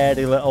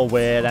very little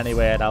wear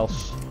anywhere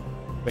else,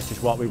 which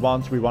is what we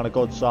want. We want a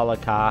good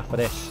solid car for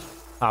this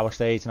power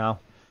stage now.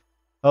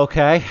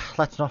 Okay,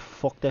 let's not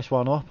fuck this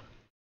one up.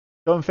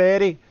 So in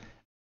theory,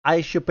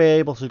 I should be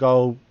able to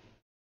go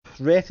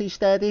pretty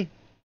steady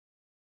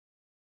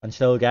and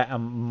still get a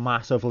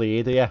massive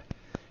lead here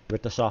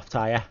with the soft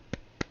tyre.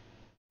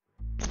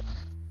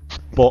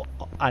 But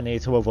I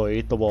need to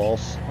avoid the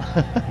walls.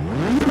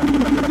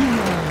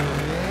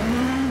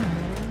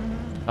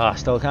 Oh, I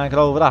still can't get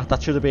over that.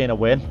 That should have been a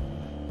win.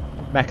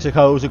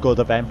 Mexico's a good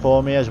event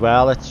for me as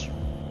well. It's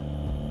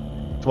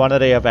one of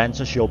the events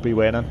I should be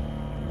winning.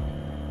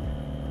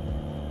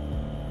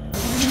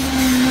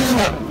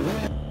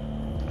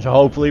 So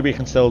hopefully we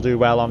can still do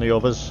well on the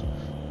others.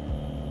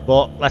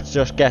 But let's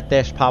just get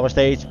this power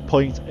stage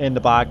point in the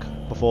bag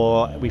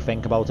before we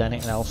think about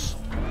anything else.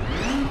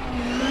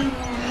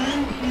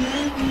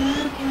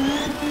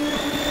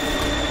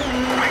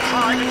 Right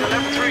 5 into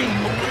left 3,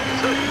 open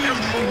 30,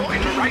 left 4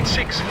 into right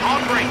 6,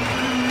 hard brake.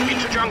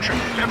 Into junction,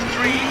 left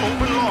 3,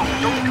 open long,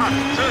 don't cut,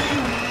 30.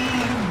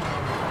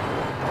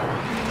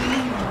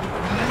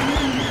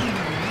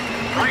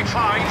 Right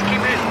 5,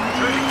 keep in,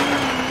 30.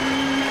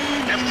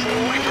 Left 4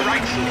 into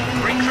right 4,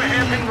 brake for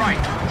hairpin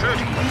right,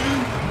 30.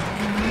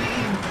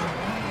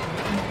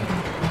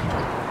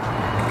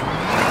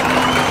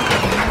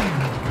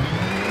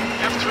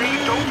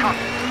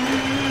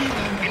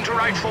 into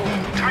right 4,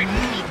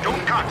 tightens,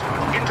 don't cut,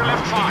 into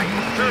left 5,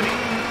 30.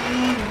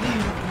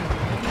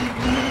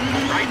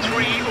 Right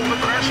 3 over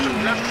crest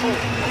and left 4,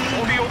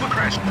 40 over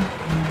crest.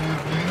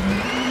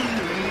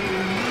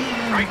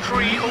 Right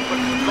 3 open,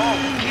 long,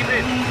 keep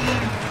in.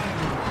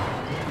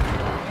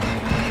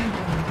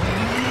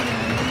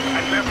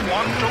 And left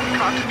 1, don't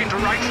cut, into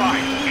right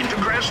 5, into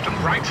crest and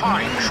right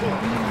 5,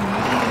 short.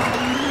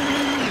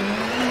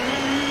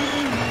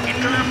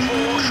 Into left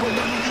 4, short,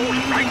 40,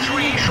 right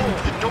 3,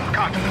 short, don't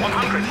cut,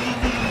 100.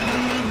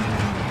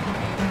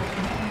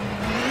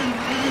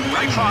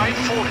 Right 5,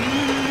 40.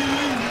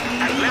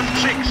 And left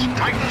 6,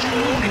 tightens 4,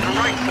 into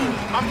right 4,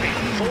 bumpy,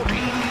 40.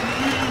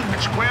 And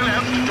square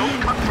left, don't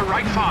cut for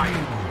right 5.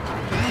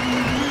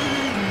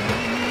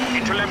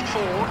 Into left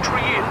 4,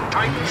 tree in,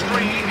 tightens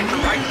 3, into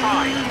right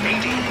 5,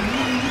 80.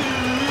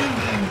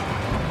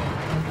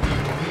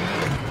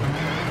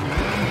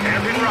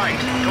 Hairpin right,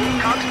 don't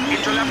cut,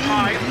 into left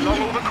 5, long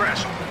over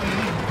crest.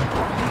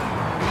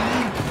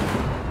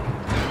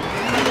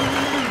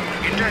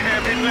 Into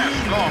hairpin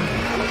left, long,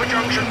 over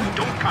junction,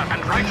 don't cut,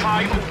 and right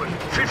 5 open,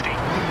 50.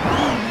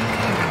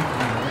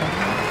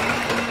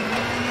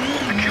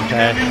 Acute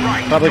hairpin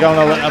right, probably going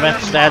a little bit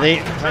left steady.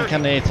 I 5, think I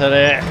need to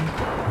there.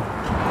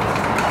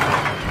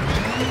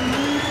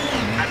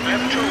 and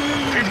left 2,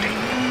 50.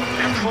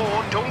 Left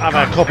 4, don't Have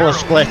cut, a couple of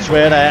narrow. splits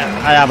where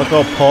I have a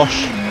good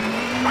push.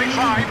 Right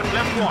 5 and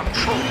left 1,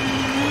 short.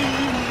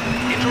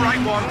 Into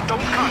right 1,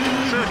 don't cut,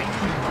 30.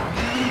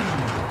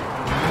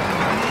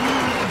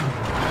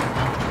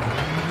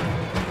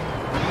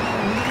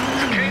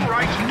 Chicane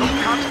right, don't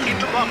cut,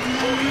 into bump,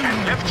 40. And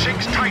left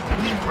 6,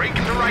 tightens. Brake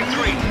into right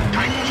 3,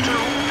 tightens 2,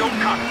 don't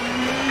cut.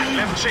 And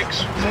left 6,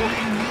 40.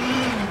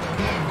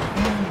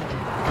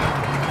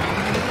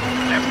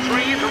 Left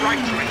 3 into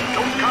right 3,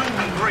 don't cut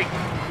and brake.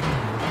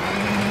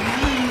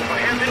 For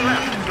hairpin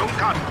left, don't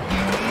cut.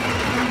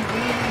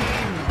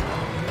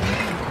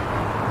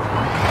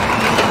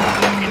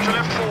 Into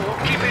left 4,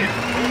 keep in,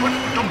 open,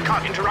 don't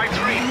cut, into right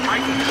 3,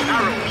 tightens,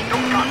 narrows,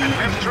 don't cut, and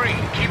left 3,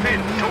 keep in,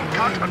 don't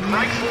cut, and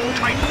right 4,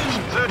 tightens,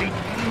 30.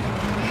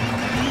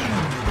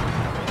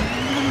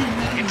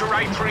 Into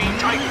right 3,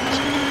 tightens,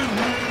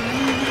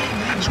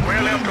 and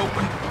square left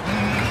open.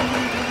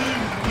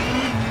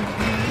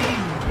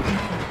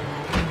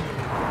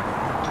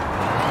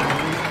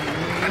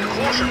 And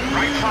caution,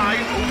 right 5,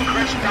 over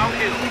crest,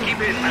 downhill, keep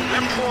in, and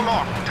left 4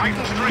 long,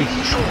 tightens 3,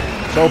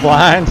 short. So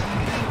blind.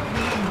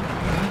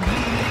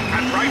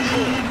 Right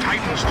 4,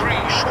 tightens 3,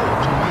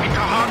 short,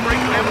 into hard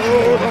brake left 4,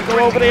 Oh, don't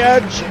go over the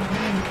edge.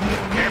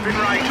 hairpin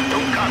right,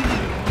 don't cut.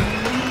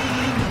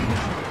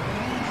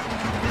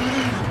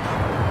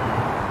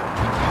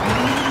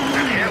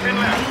 And hairpin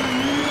left.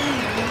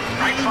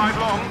 Right 5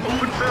 long,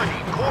 open 30,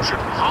 caution,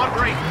 hard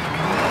brake.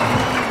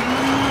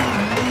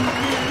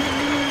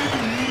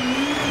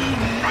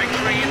 Right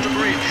 3 into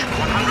bridge,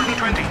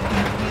 120.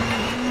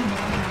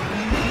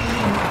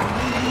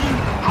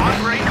 Hard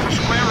brake for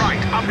square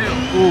right, uphill.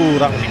 Ooh,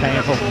 that was Into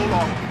left painful. 4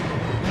 long.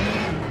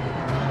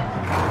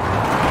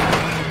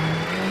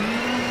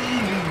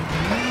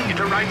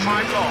 Into right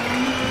 5 long.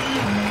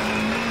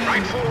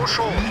 Right 4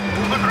 short.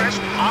 Over crest.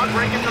 Hard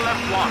brake into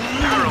left 1.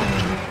 Narrowed.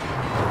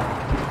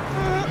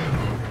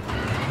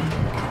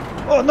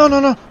 Oh, no, no,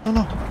 no, no,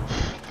 no.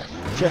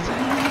 Shit.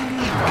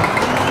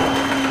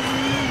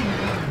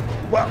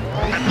 Well,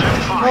 And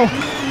left 5. oh.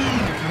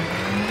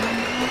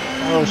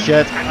 Oh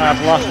shit, And I've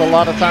left lost a 4.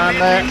 lot of Keep time in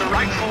there. Into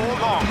right 4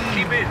 long.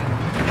 Keep in.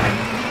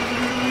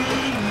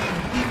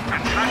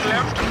 And flat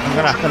left. I'm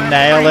gonna have to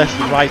nail this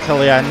right till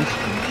the end.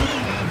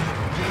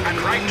 And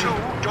right 2.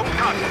 Don't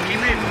cut.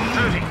 Keep in.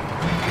 30.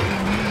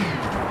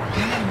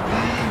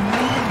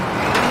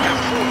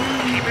 Left 4.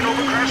 Keep in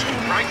over crest.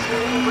 Right 4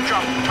 over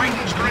jump.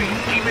 Tightens 3.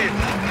 Keep in.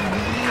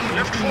 And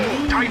left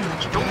 4.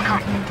 Tightens. Don't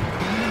cut.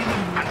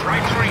 And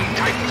right 3.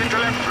 Tightens into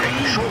left 3.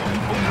 Short.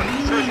 Open.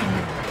 30.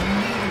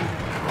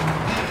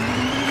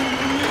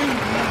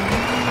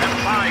 Left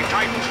 5.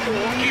 Tightens 4.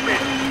 Keep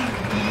in.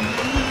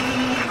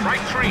 And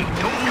right 3.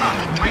 Don't cut.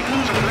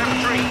 Tightens and left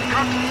 3.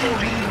 Cut.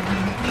 40.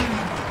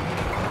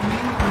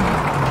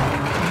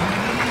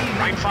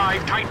 Right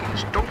 5,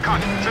 tightens, don't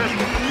cut, 30.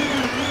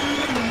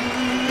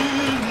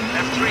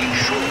 Left 3,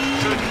 short,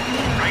 30.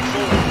 Right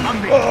 4,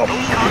 bumpy, Oh,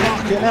 don't cut,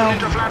 fucking open hell.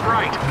 into flat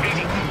right,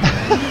 80.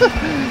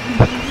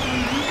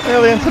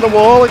 Nearly into the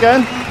wall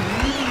again.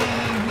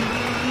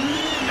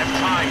 Left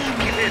 5,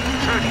 keep in,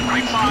 30.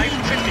 Right 5,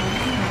 50.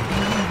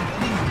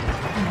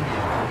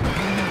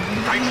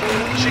 Right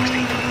 4,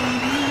 60.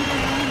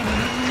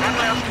 Flat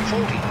left,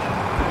 40.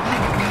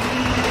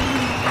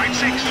 Right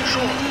 6,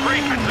 short,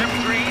 brake, and left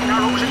 3,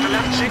 narrows into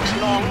left 6,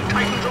 long,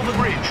 tightens over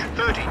bridge,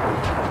 30.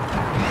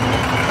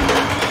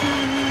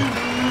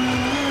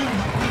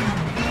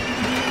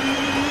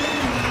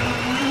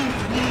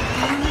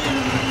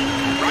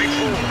 Right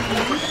 4,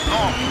 open,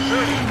 long,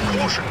 30,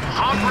 caution,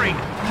 hard brake.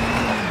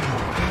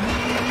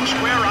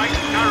 Square right,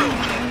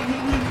 narrowed.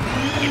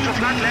 Into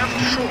flat left,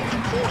 short,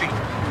 40.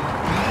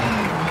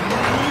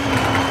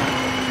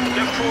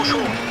 Left 4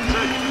 short,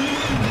 30.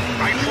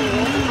 Right 4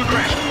 over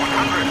crest,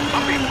 100,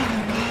 bumpy.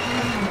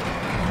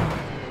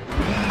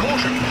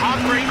 Caution, hard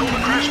brake over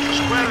crest for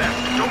square left.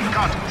 Don't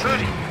cut,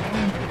 30.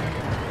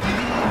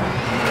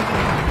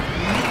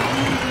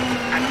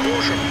 And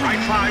caution,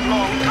 right 5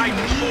 long,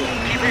 tightens 4,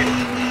 keep in.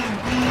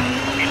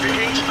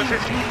 Indicates for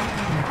 50.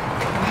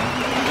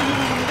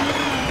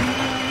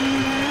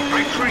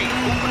 Right 3,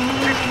 open,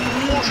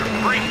 50, caution,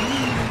 brake.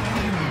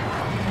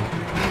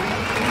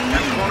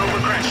 Left 1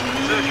 over crest,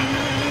 30.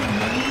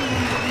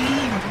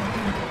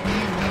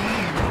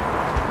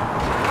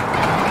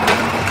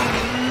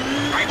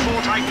 Right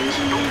 4 tightens,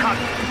 don't cut.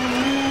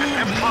 And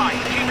left 5,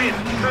 keep in,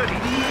 30.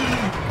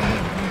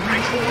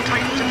 Right 4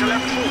 tightens into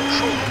left 4,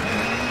 short.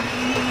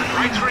 And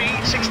right 3,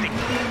 60.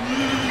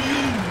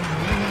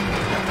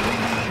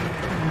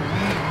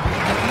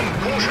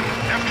 Caution,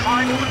 left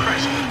 5 over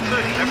crest,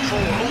 30. Left 4,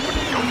 open,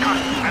 don't cut.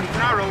 And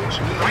narrows,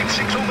 right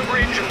 6 over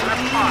bridge and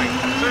left 5,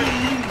 30.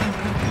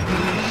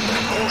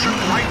 Caution,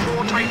 right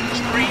 4 tightens,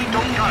 3,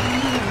 don't cut.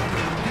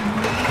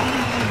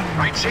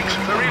 Right 6,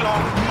 very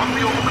long, on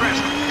the over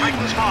crest,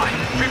 tightens 5,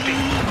 50.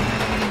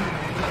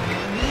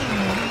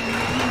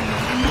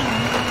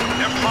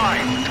 Left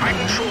 5,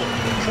 tightens short,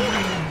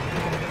 40.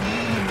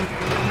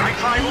 Right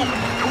 5 open,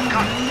 don't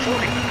cut,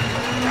 40.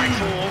 Right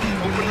 4,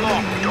 open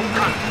long, don't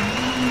cut.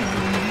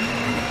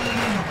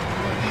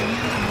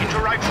 Into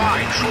right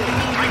 5, short,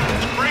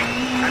 tightens, brake.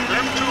 And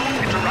left 2,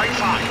 into right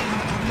 5.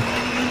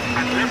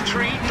 And left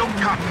 3, don't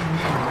cut.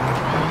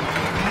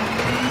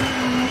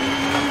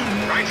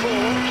 Right 4,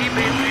 keep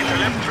in, into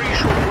left 3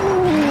 short.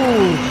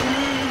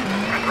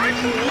 And right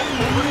 4,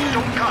 open,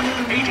 don't cut,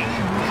 80.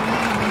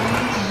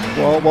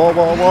 Whoa, whoa,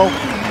 whoa, whoa.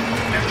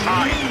 Left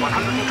 5,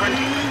 120.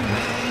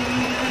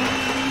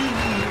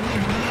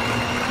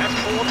 Left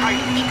 4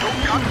 tightens,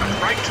 don't cut, and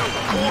right 2,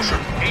 caution,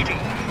 80.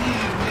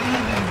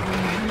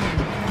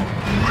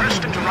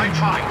 Crest into right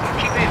 5,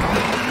 keep in.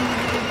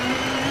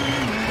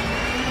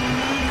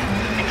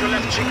 Into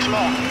left 6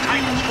 long,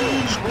 tightens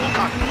 4, small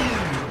cut.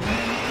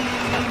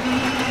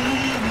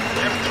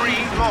 Left 3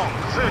 long,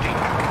 30.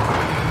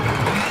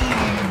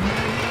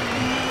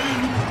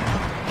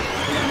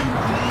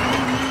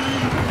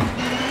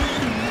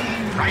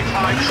 Right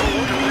 5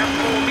 short and left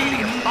 4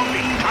 medium,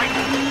 bumpy,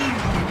 tighten.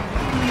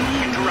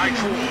 Into right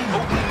 4,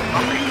 open,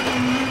 bumpy.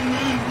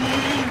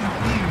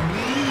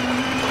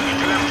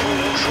 Into left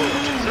 4 short,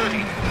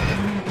 30.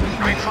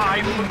 Right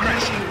 5 over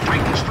crest,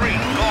 tightens 3,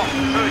 long,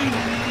 30.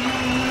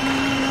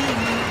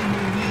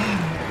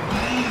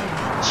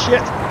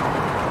 Shit.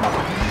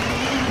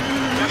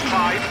 Left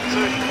 5,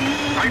 30.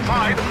 Right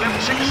 5 and left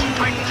 6,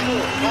 tightens 4,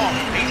 long,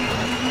 80.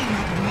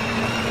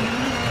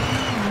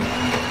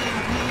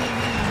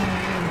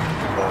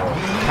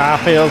 Car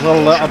feels a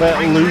little bit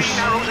Right loose. 3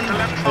 narrows into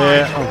left 5,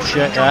 Yeah, oh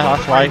shit, yeah,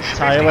 that's right.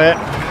 Tyre weight.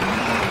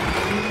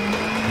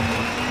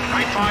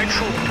 Right 5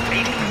 short,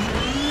 80.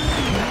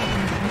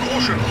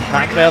 Caution.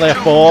 Can't really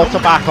afford to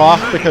back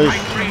off because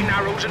Right 3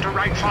 narrows into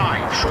right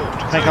 5, short.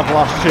 I think I've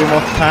lost too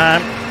much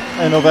time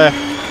in other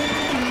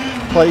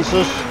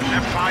places.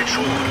 Left 5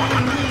 short,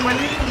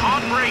 120,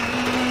 hard brake.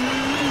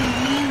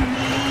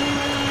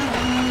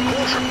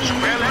 Caution,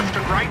 square left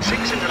and right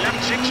 6 into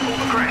left 6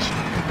 over crest.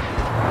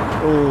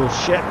 Oh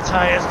shit,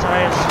 tyres,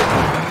 tyres.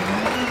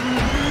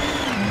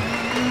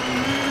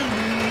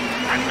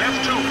 And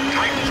left 2,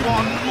 tightens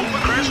 1, over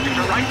crest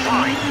into right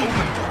 5,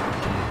 open.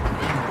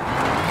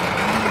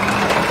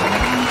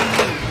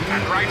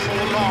 And right 4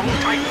 long,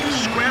 tightens,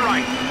 square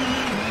right.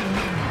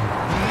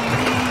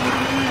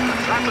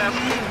 Flat left.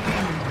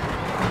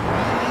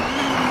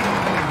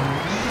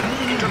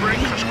 Into brake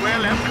for square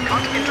left,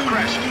 cut into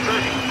crest,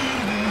 30.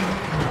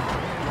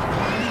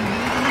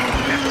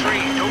 Left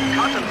 3, don't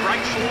cut, and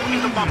right 4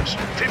 into bumps,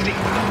 50.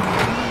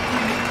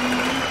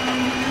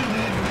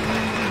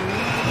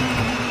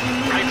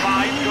 Right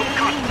 5, don't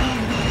cut.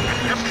 And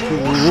left 4,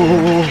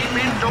 short, keep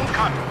in, don't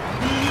cut.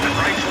 And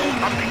right 4,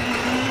 bumpy.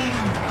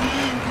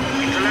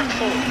 Into left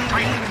 4,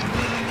 tightens.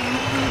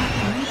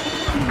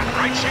 And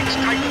right 6,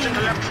 tightens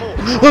into left 4,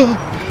 short.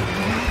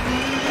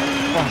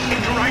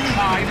 Into right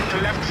 5, into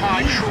left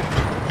 5, short.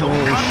 Don't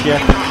Holy cut,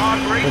 shit. into hard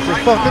brake, This is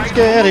right fucking 5,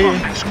 scary.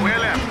 and square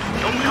left,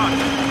 don't cut.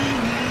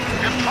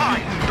 Left 5,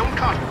 don't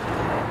cut.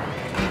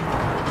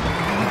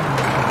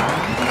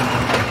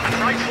 And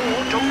right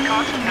 4, don't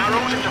cut,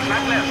 narrows into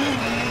flat left.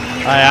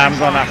 I am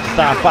going to have to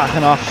start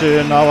backing off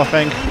soon now, I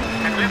think.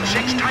 And left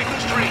 6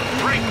 tightens 3,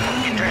 brake,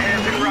 into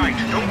hairpin right,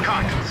 don't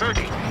cut,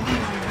 30.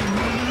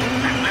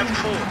 And left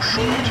 4,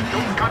 short,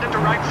 don't cut into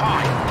right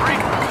 5,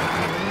 brake.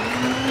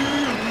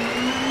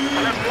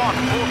 Left 1,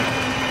 40.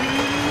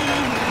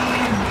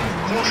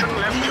 Caution,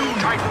 left 2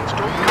 tightens,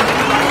 don't cut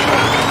into right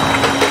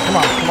 4. Come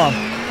on, come on.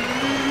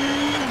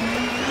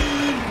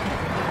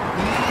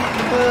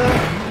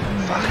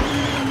 Fuck.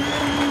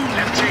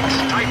 Left 6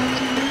 tightens.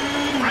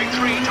 Right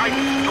 3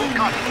 tightens, don't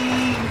cut.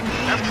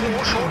 Left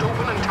 4 short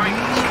open and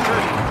tightens,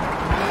 30.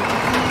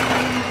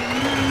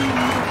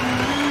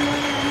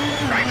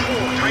 Right 4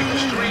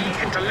 tightens 3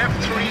 into left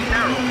 3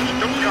 narrows,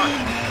 don't cut.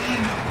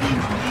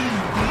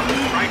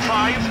 Right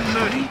 5,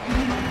 30.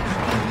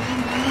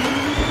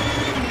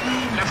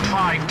 Left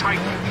 5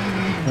 tightens.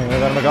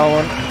 Where am I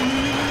going?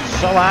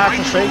 so hard to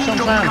Right see 4, don't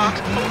sometimes. cut,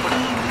 open.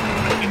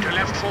 Into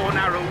left 4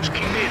 narrows,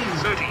 keep in,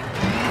 30.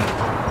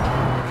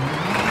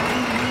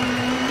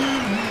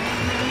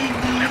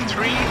 Left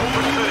 3,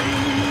 open 30.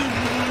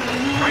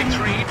 Right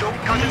 3, don't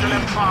cut into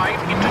left 5,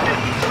 into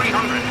dip,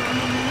 300.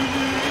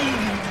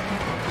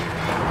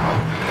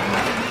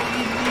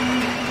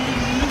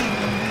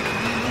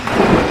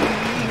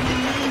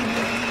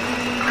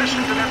 Crest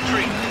into left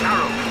 3,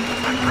 narrow.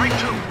 And right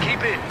 2,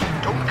 keep in.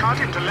 Don't cut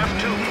into left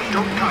 2,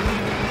 don't cut.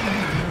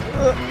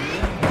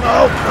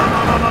 No.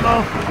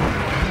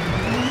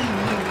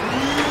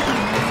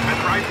 And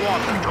right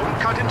 1, don't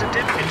cut into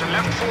dip, into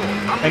left 4.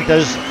 I think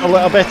there's a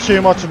little bit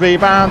too much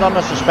rebound on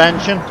the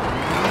suspension.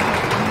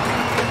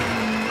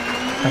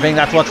 I think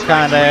that's what's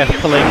kind of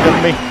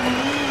flinging me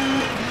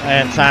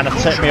and trying to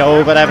tip me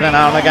over every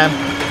now and again.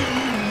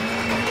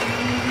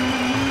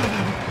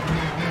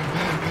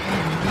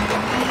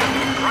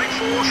 Right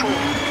 4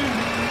 short.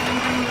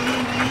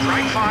 And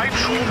right 5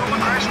 short on the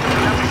crest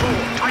into left 4.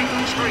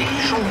 Tightens 3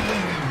 short.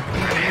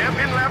 And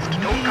hairpin left,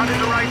 don't cut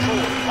into right 4.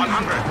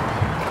 100.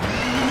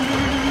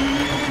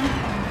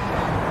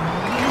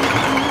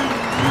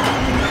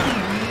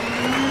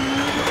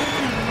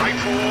 Right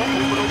 4,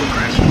 open over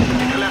crest.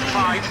 Into left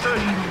 5, 30.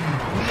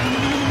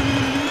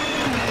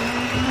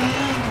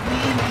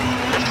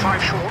 Left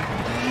 5 short.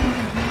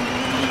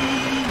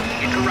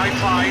 Into right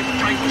 5,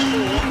 tightens 4,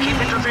 keep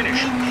it to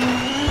finish.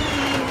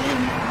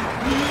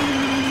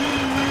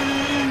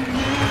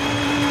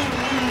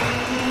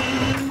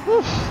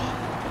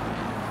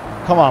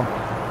 Come on.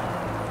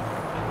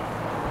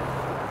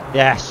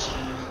 Yes.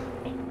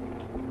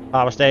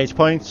 Power stage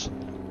points.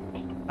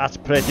 That's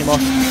pretty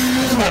much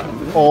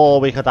all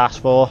we could ask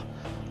for.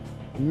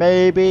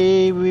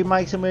 Maybe we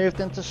might have moved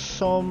into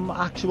some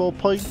actual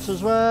points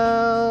as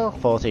well.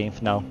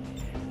 14th, no.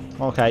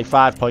 Okay,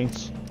 5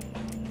 points.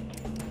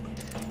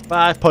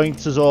 5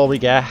 points is all we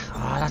get.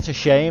 Oh, that's a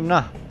shame,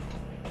 nah.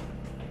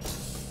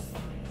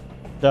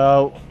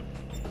 So,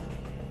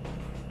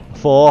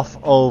 4th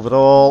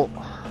overall.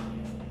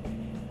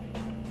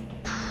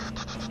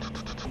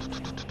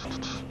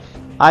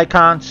 I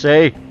can't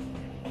see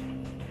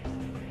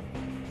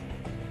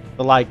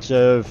the likes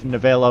of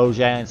Neville,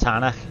 Ogier and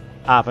Tanak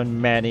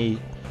having many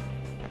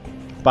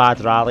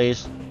bad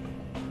rallies.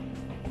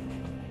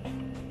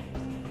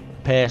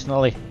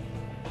 Personally,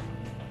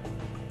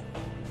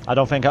 I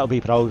don't think it'll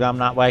be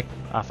programmed that way.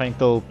 I think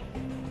they'll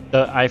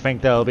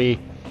be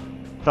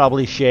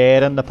probably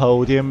sharing the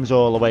podiums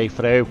all the way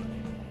through,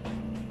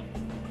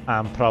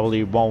 and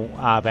probably won't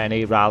have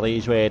any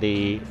rallies where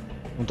they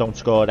don't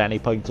score any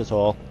points at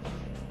all.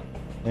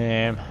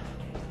 Yeah,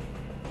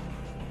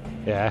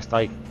 it's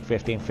like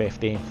 15,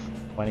 15,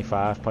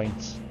 25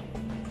 points.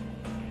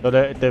 So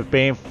they've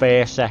been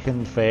first,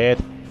 second, third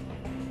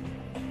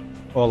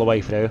all the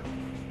way through.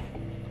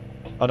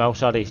 Oh no,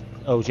 sorry,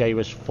 OJ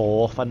was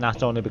 4th, and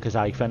that's only because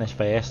I finished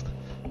first.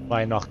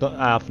 I've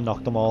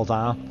knocked them all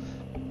down.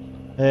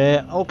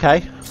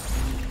 Okay.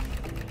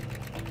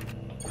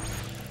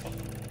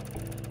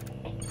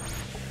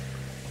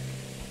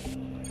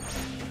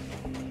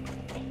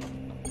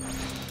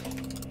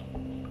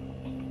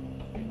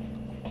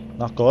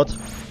 Not good.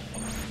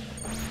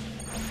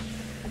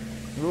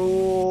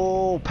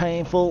 Oh,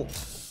 painful.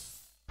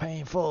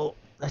 Painful.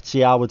 Let's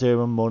see how we're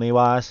doing money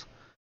wise.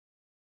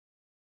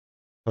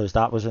 Because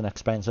that was an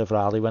expensive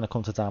rally when it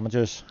comes to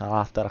damages. I'll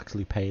have to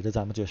actually pay the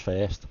damages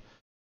first.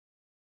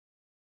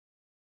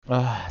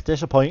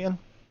 Disappointing.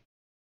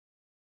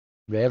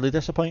 Really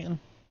disappointing.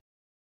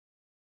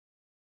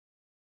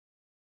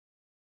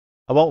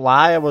 I won't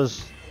lie, I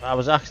was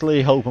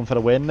actually hoping for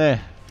a win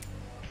there.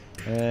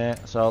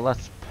 So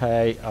let's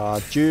pay our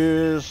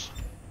dues.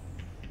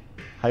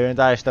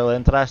 Hyundai still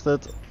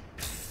interested.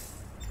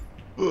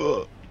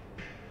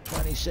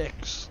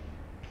 26.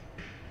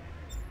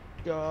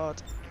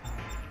 God.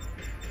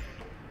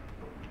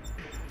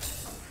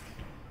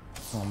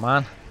 Oh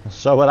man.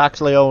 So we're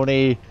actually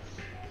only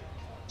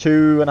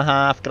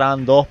 2.5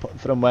 grand up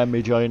from when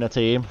we joined a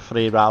team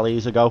 3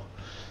 rallies ago.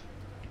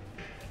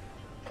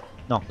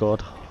 Not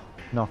good.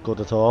 Not good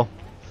at all.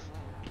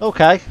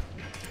 Okay.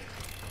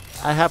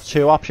 I have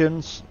 2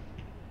 options.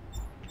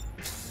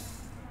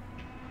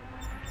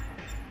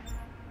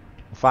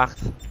 In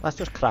fact, let's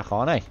just crack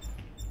on, eh?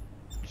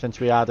 Since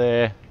we had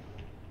a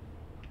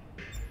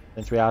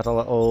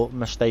little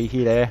mistake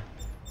there,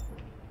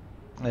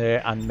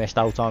 and missed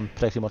out on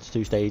pretty much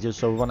 2 stages,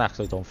 so we've only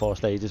actually done 4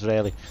 stages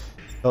really.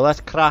 So let's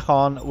crack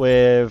on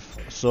with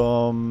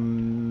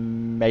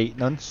some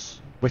maintenance,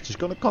 which is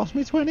going to cost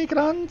me 20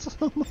 grand.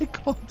 Oh my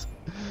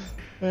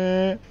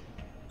god.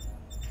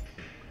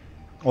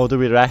 Or do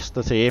we rest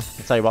the team?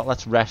 I'll tell you what,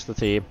 let's rest the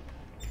team.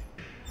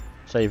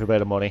 Save a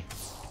bit of money.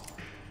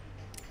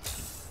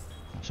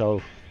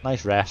 So,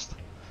 nice rest.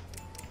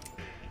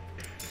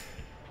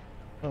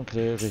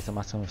 Okay, reach the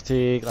maximum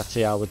fatigue. Let's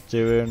see how we're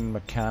doing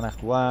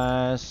mechanic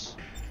wise.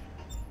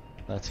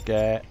 Let's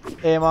get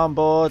him on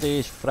board.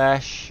 He's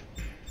fresh.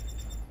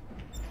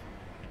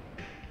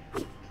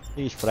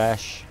 He's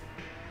fresh.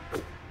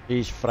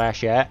 He's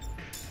fresh yet.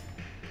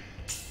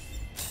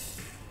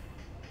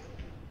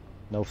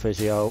 No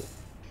physio.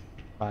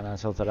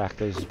 Financial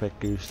director is a bit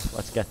goosed.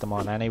 Let's get them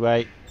on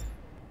anyway.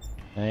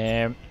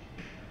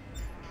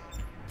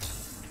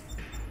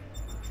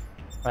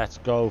 Let's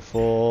go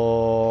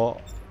for...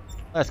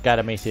 Let's get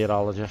a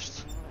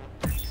meteorologist.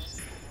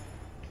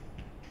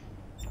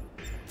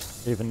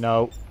 Even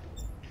though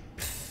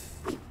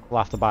we'll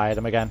have to buy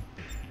them again.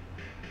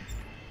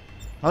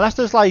 Unless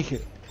there's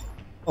like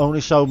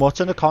only so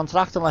much in the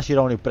contract, unless you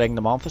only bring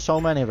them on for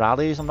so many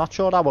rallies. I'm not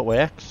sure how it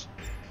works.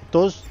 It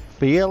does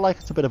feel like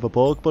it's a bit of a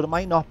bug, but it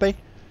might not be.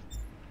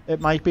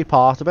 It might be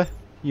part of it.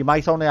 You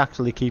might only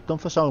actually keep them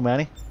for so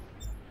many.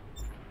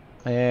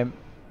 Yeah,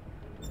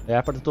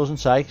 but it doesn't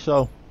say,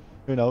 so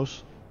who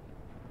knows?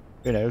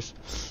 Who knows?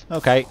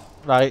 Okay,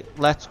 right,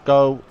 let's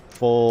go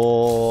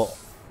for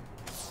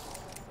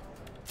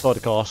the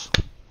course.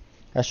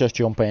 Let's just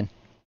jump in.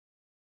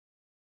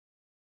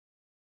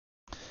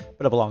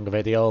 Bit of a longer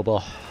video,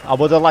 but I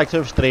would have liked to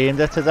have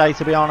streamed it today,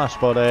 to be honest,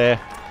 but I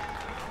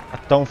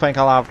don't think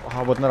I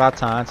wouldn't have had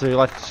time to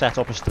like set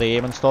up a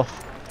stream and stuff.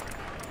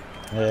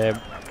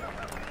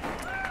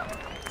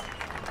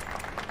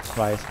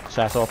 Right,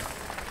 set up.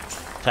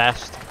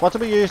 Test. What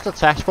did we use the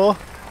test for?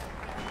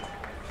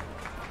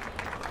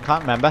 I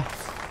can't remember.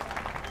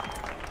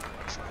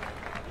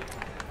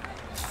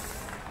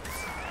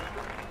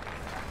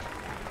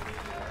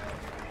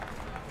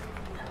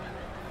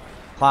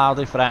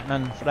 Cloudy,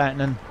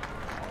 threatening.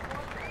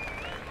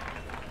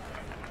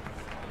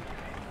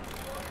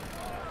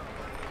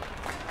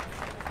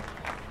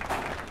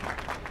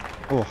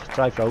 Oh,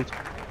 dry throat.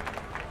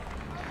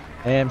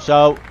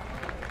 So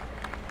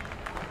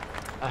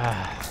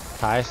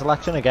tyre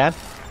selection again.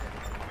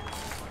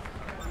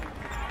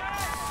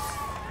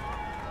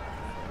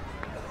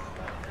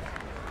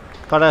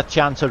 Got a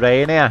chance of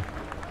rain here.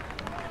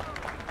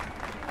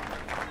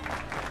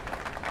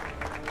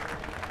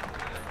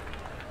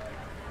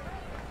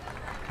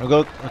 I'm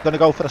going to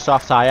go for a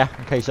soft tyre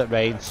in case it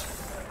rains.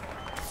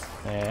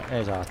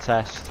 Here's our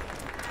test.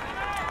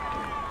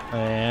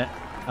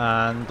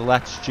 And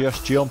let's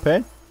just jump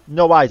in.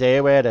 No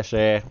idea where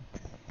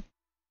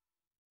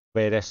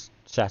this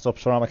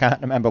setup's from. I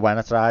can't remember when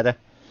I tried it.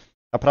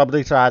 I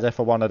probably tried it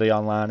for one of the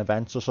online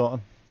events or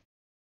something.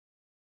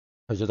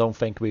 Because I don't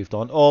think we've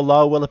done.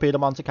 Although, will it be the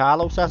Monte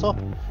Carlo setup?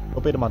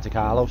 It'll be the Monte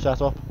Carlo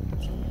setup.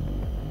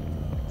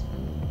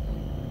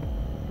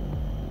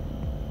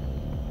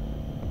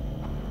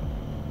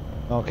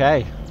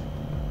 Okay.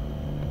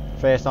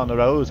 First on the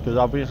road, because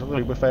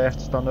obviously we're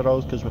first on the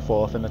road because we're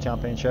fourth in the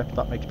championship.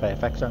 That makes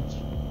perfect sense.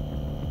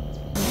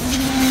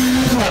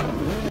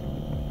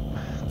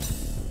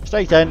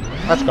 Straight in,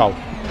 let's go. 40,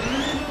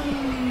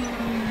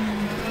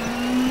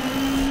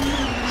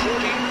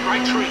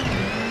 right 3,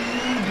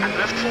 and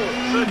left 4,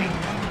 30.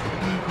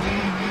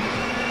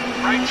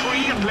 Right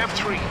 3 and left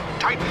 3,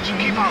 tightens,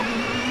 keep out.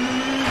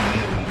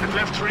 And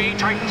left 3,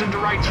 tightens into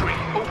right 3,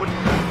 open.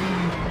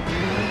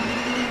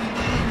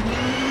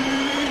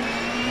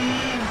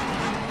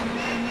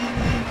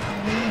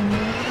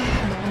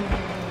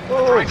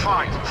 Oh. Right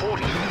 5,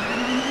 40.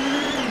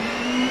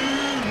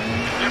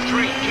 Left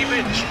 3, keep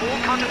in, small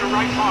cut into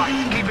right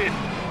 5, keep in.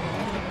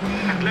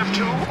 And left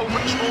 2,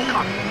 open, small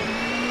cut.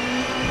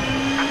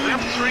 And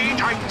left 3,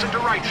 tightens into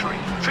right 3,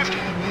 50.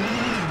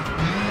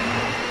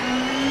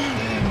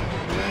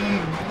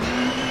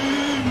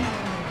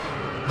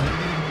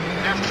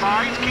 Left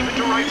 5, keep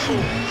into right 4,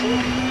 40.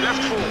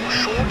 Left 4,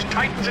 short,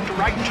 tightens into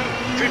right 2,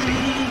 50.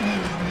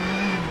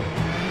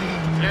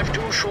 Left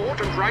 2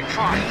 short and right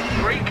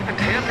 5. Brake and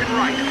hairpin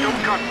right,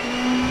 don't cut.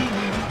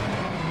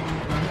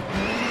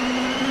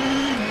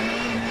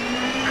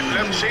 And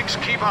left 6,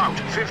 keep out,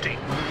 50.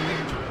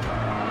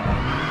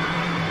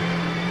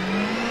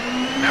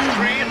 Left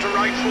 3 into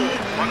right 4,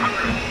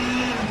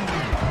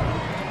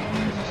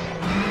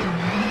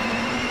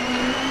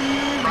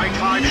 100. Right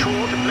 5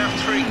 short and left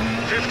 3,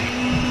 50.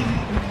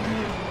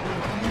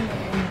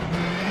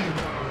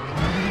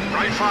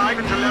 Right 5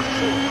 into left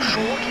 4,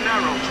 short,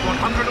 narrows,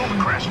 100 over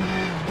crest.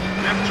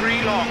 Left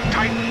 3 long,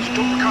 tightens,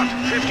 don't cut,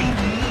 50.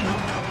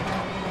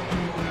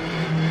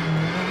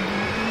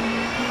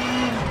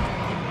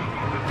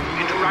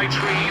 Into right 3,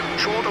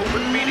 short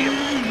open, medium.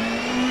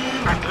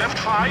 And left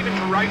 5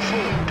 into right 4,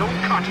 don't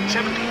cut,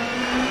 70.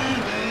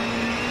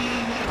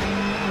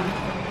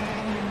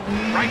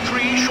 Right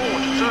 3 short,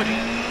 30.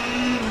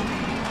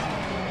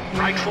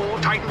 Right 4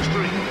 tightens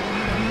 3.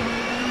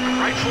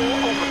 And right 4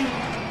 open.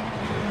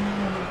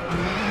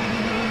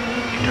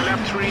 Into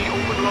left 3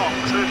 open long,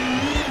 30.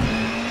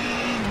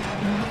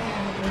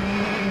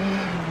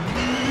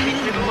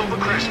 Middle over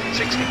crest,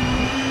 60.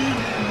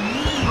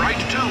 Right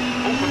 2,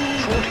 open,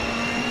 40.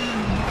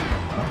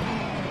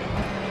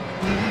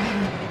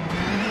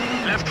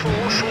 Left 4,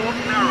 short,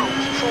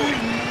 narrows, 40.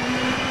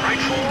 Right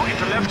 4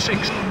 into left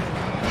 6.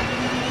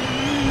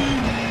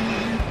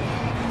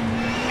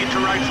 Into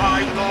right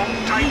 5, long,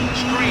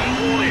 tightens, 3,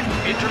 all in.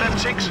 Into left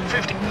 6,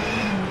 50.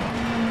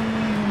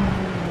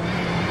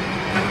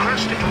 And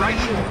crest into right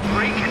 4,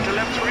 brake into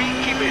left 3,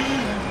 keep in.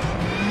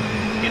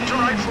 Into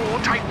right 4,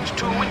 tightens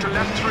 2, into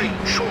left 3,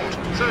 short,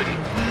 30.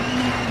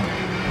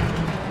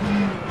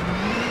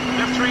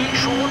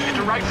 short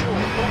into right 4,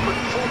 open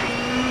 40.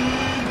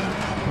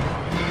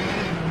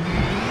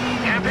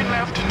 Hairpin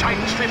left,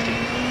 tightens 50.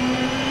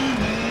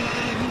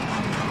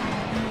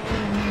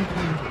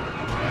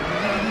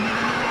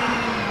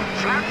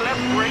 Flat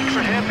left brake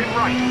for hairpin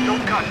right,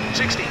 don't cut,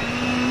 60.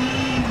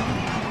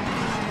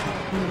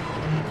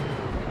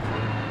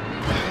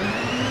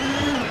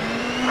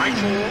 Right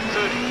 4,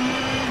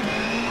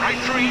 30. Right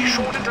 3,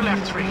 short into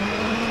left 3.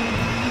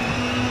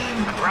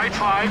 And right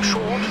 5,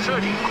 short,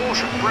 30,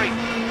 caution, brake.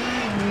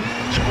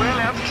 Square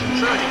left,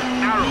 30,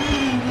 narrow.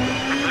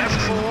 And left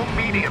 4,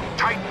 medium,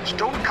 tightens,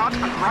 don't cut,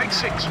 and right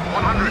 6,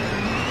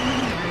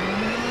 100.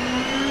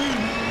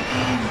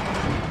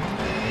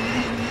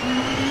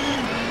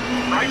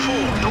 Right 4,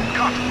 don't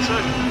cut,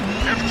 30.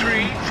 Left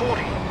 3,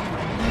 40.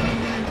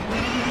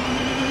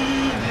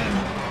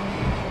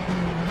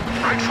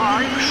 Right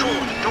 5,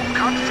 short, don't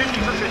cut,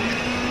 50 for finish.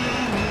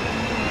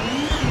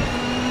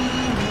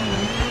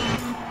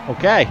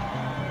 Okay.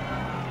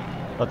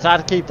 Let's try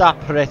to keep that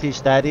pretty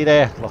steady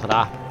there. Look at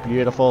that.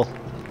 Beautiful.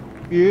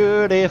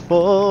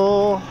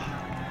 Beautiful.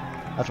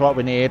 That's what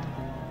we need.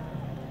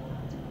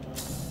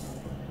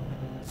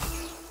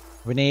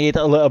 We need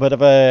a little bit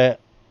of a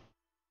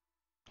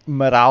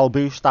morale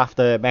boost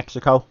after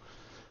Mexico.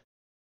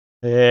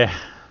 Because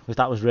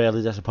that was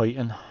really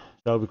disappointing.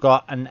 So we've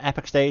got an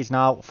epic stage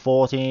now,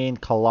 14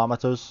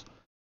 kilometers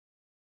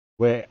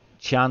with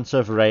chance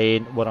of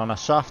rain. We're on a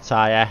soft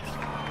tyre.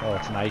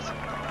 Oh, tonight.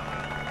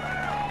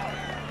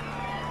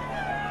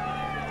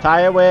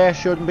 Tyre wear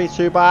shouldn't be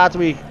too bad.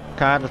 We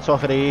kind of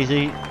took it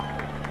easy.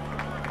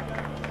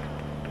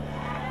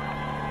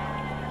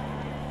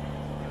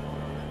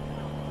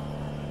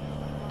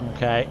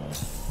 Okay.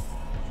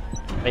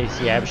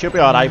 ACM should be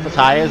alright for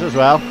tyres as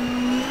well. 50,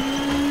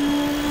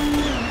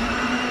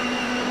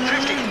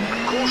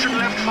 caution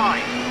left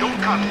 5, don't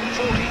cut,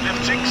 40,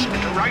 left 6,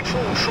 into right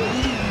 4, short,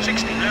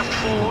 60, left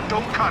 4,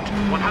 don't cut,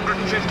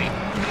 150.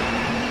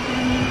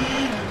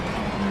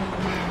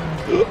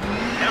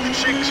 Left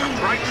 6 and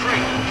right 3,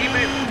 keep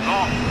in,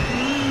 long.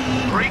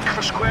 Brake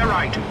for square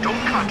right, don't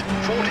cut,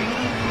 40.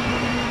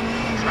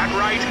 Flat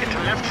right into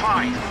left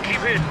 5,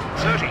 keep in,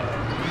 30.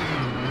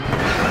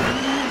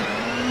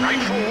 Right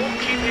 4,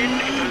 keep in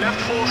into left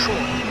 4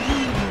 short.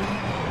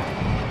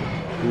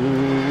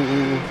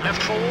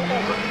 Left 4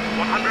 open,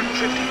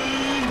 150.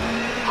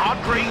 Hard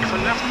brake for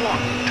left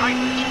 1,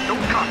 tightens,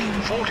 don't cut,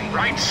 40.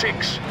 Right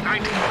 6,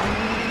 90.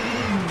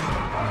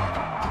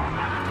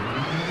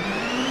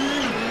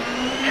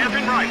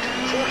 Hairpin right,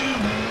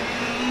 40.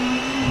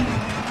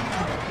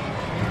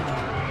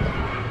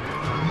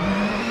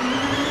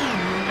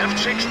 Left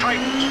 6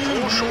 tightens,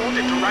 4 short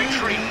into right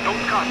 3,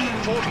 don't cut,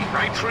 40.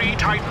 Right 3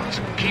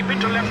 tightens, keep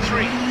into left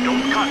 3,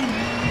 don't cut.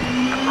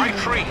 And right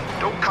 3,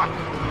 don't cut.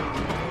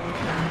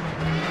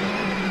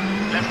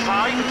 Left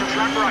 5 into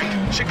flat right,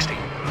 60.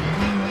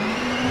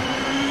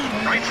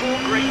 Right 4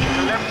 brake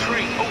into left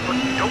 3, open,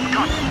 don't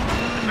cut.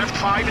 And left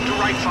 5 into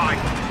right 5.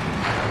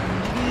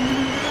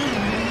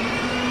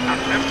 And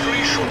left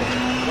 3 short,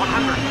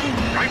 100.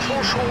 Right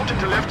 4 short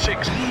into left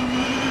 6.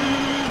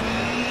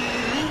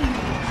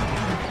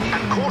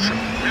 And caution,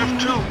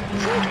 left 2,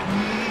 40.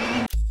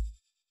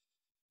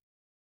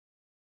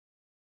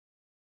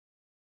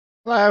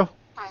 Hello.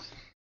 Hi.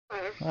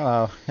 Hello.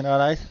 Hello. You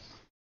alright?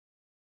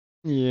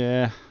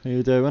 Yeah. How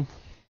you doing?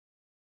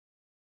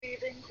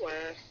 Feeding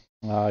where?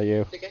 How are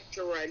you? To get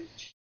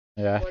drenched.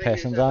 Yeah, What are you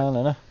pissing doing? down,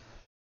 innit?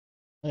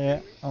 Yeah,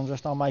 I'm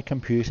just on my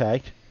computer.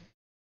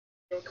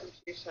 Your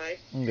computer.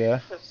 Yeah,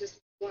 That's just,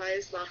 why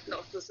is that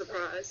not a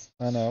surprise?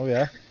 I know,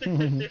 yeah.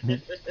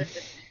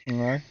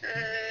 Right.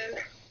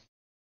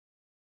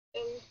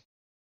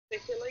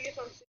 Particularly if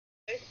I'm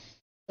sick.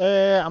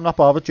 I'm not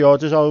bothered.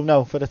 George is home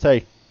now for the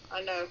tea.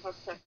 I know, I've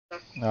texted her.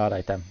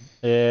 Alright then.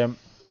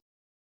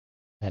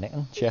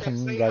 Anything? She Chicken,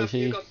 texted me, have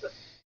you ricey. got the-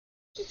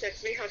 She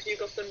texted me, have you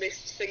got the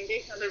missed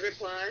thingy? And I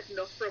replied,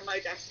 not from my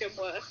desk at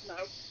work,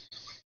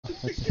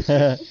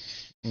 no.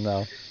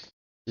 No.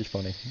 She's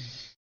funny.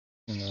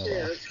 No.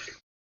 Cheers.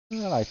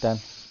 Alright then.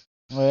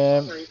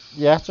 Right.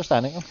 Yeah, just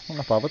anything. I'm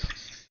not bothered.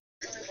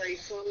 Right,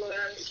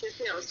 well, she's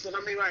the husband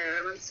on my way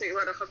home and see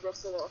where I can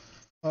rustle off.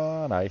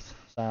 Alright.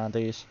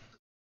 Sandies.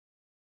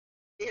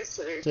 See you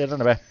soon. See you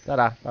in a bit.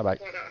 Ta-da. Bye-bye.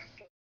 Ta-ra.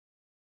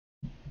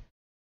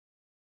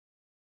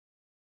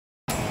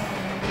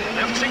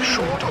 Left 6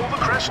 short, over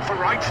crest for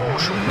right 4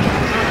 short, 30.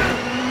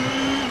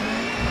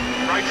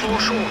 Right 4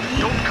 short,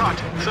 don't cut,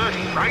 30.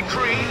 Right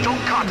 3,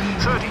 don't cut,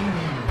 30.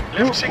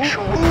 Left 6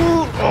 short.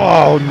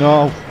 Oh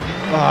no.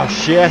 Oh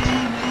shit.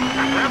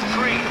 And left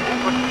 3,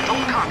 open,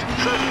 don't cut,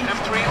 30.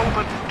 Left 3,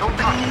 open, don't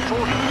cut,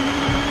 40.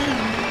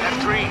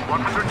 Left 3,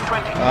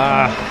 120.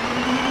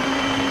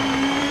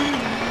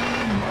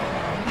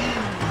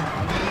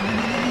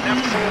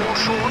 Left 4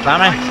 short,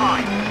 Damn it.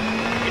 right 5.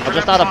 I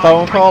just had a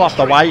phone call off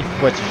the wife,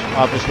 which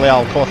obviously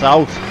I'll cut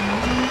out.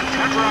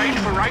 Flat right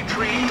for right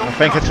 3, don't I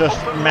think cut, it's just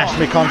open messed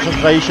long, my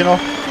concentration up.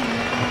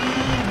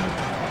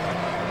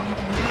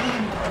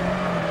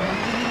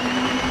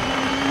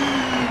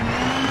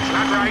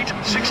 Flat right,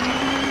 60.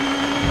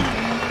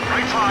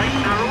 Right 5,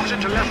 5 narrows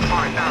into left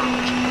 5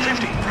 narrows.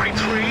 50, right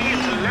 3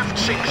 into left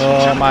 6.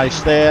 Oh, 7. my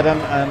steering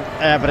and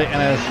everything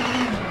is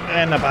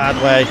in a bad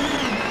way.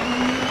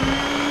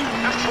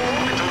 Left 4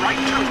 into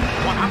right 2,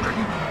 100.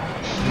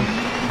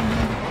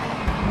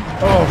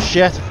 Oh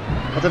shit,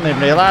 I didn't even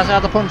realise I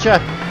had a puncture.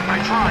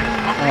 Right 5,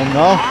 up Oh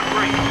no. hard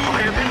brake,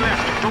 hairpin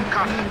left, don't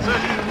cut,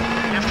 30.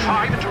 Left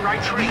 5 into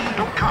right 3,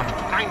 don't cut,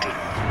 90.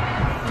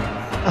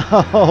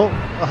 Oh,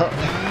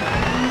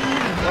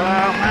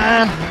 wow,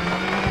 man.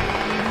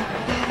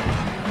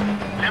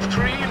 Left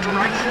 3 into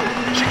right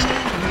 4, 60.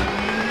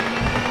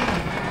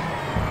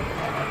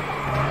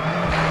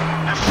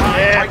 Left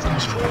 5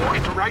 tightens 4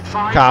 into right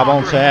 5. Car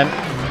won't turn.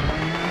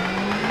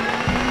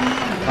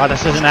 Oh,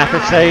 this is an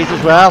epic stage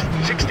as well.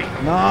 60.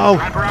 No.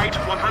 Grab right,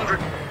 100.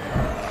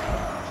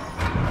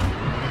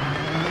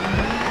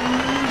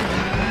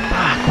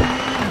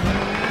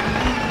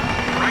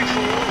 Right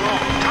 4, long,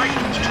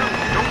 tightens 2,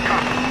 don't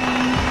cut.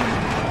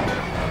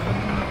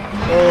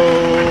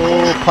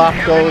 Oh, pop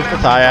goes the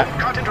tyre.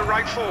 Cut into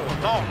right 4,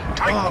 long,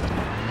 tight.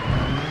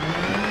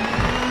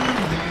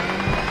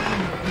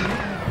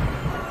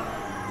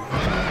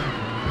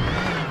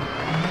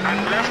 And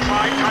left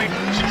 5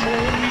 tightens, 4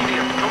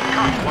 medium, don't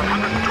cut,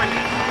 120.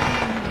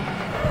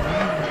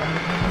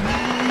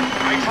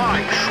 Right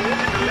 5, short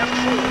into left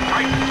 4,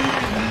 tightens.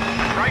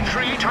 And right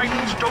 3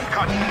 tightens, don't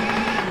cut.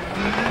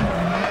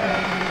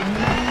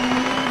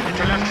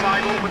 Into left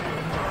 5 open.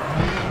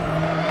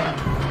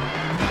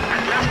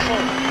 And left 4.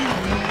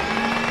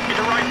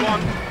 Into right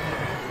 1.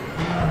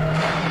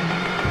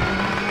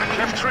 And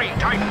left 3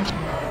 tightens.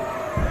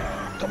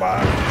 Come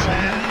on,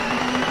 Sam.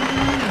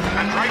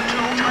 And right 2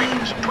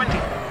 tightens, 20.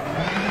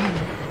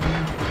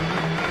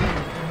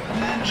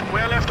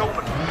 Square left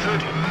open,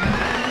 30.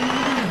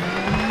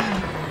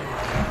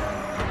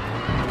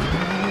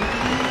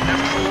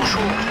 Left 4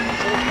 short,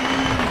 40.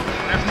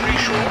 Left 3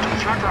 short,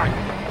 flat right.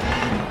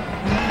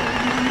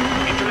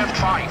 Into left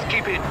 5,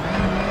 keep in.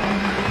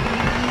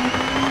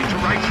 Into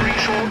right 3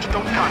 short,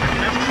 don't cut.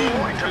 Left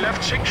 4, into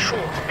left 6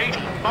 short, 80,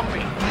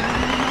 bumpy.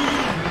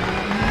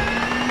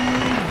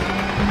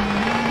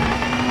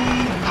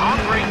 Hard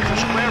brake for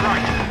square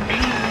right, 80.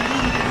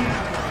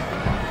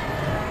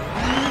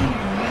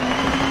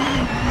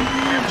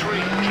 Left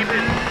 3, keep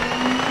in.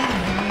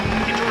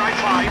 Into right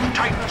 5,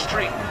 tightens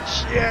 3.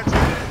 Shit.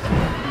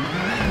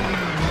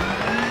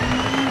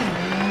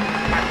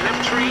 And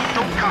left 3,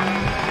 don't cut.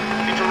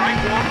 Into right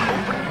 1,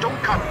 open, don't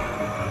cut.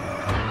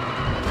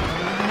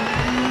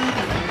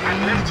 And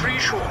left 3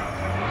 short.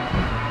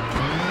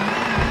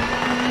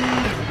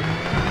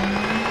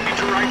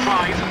 Into right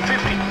 5,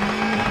 50.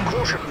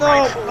 Caution, No,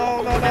 right 4,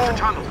 no, no, open no. into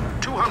tunnel,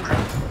 200.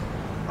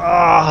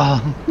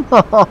 Ah.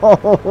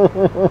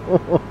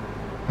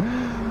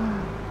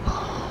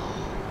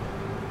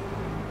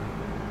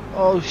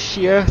 Oh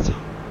shit.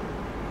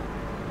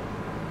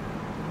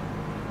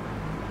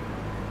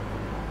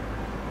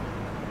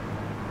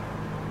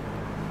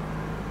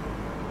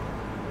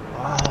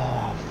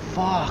 Oh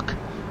fuck.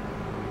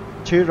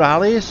 2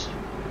 rallies.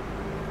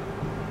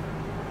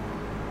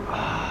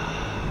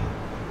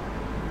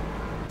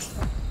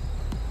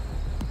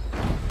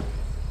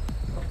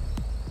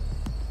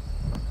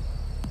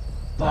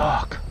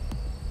 Fuck.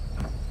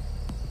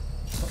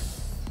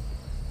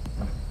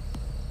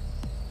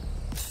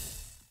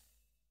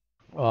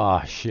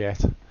 Oh shit.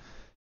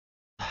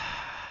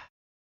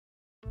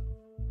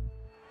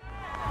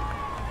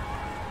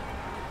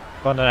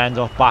 Gonna end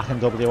up back in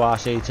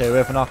WRC2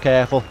 if we're not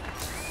careful.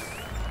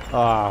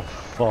 Oh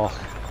fuck.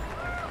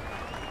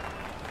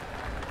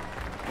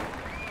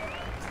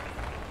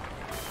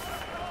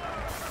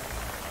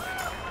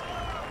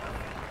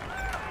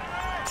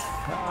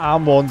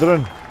 I'm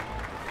wondering.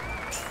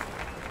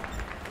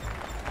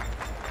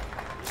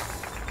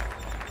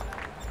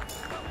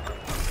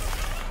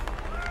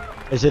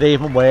 Is it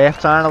even worth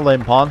trying to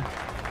limp on?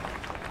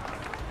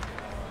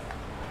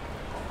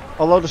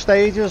 Although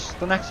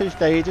the next 2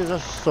 stages are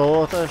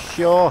sort of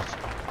short.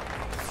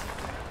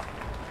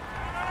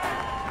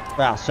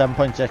 Well,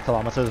 7.6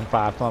 kilometers and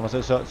 5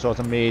 kilometers, sort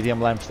of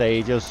medium length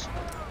stages.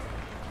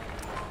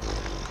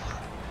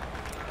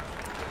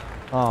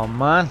 Oh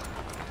man.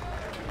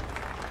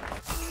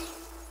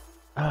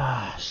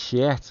 Ah,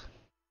 shit.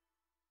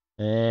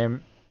 Oh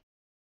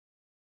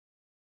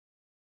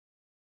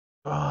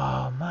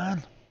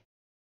man.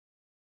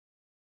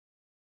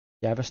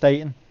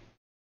 Devastating.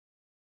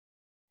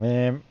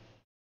 Gonna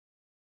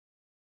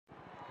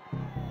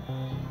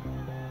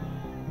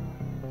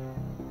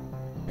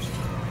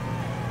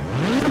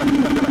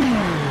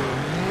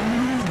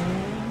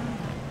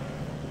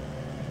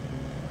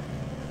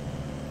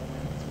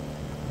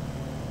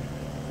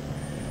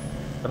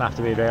have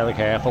to be really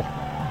careful.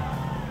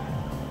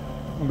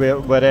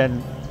 We're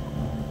in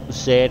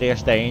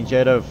serious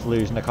danger of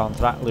losing the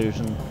contract,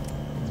 losing.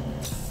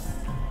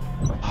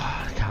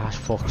 Oh, the car's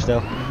fucked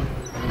still. 20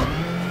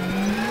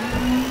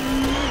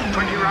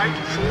 right,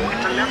 4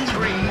 into left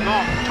 3,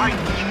 long,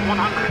 tightens,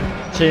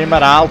 100. Team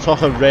morale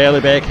took a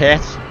really big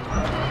hit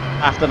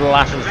after the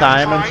last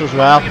retirements as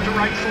well. Into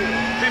right 4,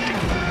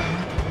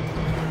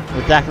 50.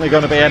 We're definitely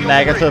going to be a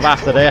negative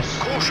after this.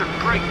 Caution,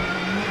 brake.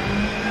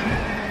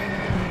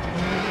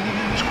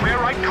 Square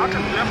right cut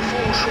and left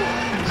 4 short.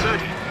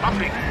 30,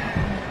 bumping.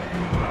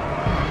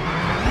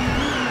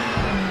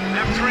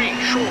 Left 3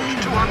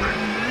 short, 200.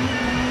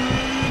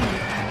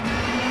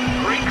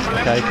 Brake for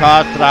left 3. Okay,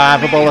 car's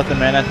drivable at the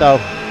minute though.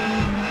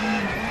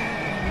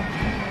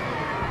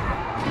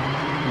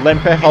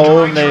 Limp it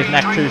home these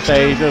next 2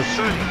 stages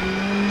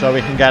so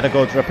we can get a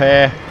good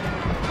repair.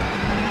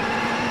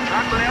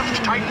 Flat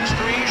left, tightens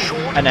 3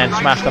 short. And then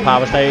right smash the 4.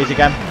 power stage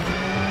again.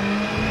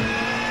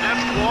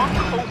 Left 1,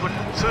 open,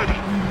 30.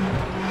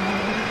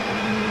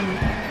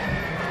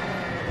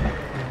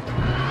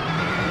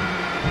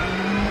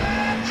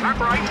 Flat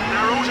right,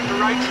 narrows into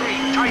right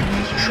 3,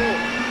 tightens, short.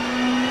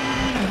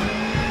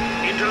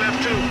 Into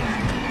left 2.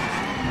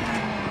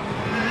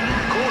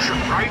 Caution,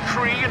 right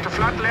 3 into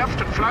flat left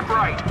and flat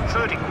right,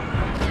 30.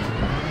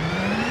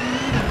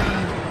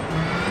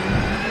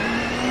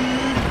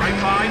 Right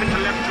 5 into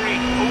left 3,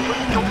 open,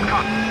 don't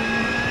cut.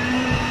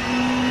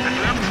 And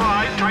left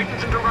 5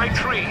 tightens into right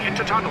 3,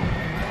 into tunnel.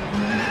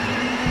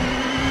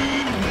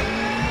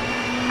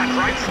 And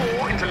right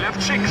 4 into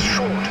left 6,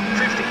 short,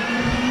 50.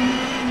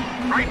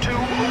 Right 2,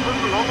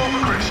 open, long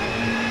over crest.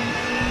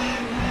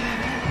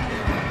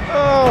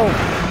 Oh,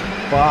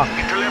 fuck.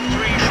 Into left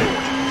 3,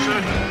 short,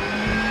 30.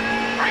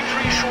 Right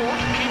 3 short,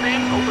 keep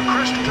in, over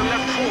crest into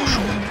left 4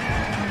 short.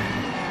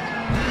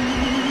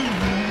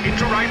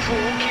 Into right 4,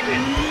 keep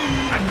in.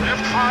 And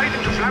left 5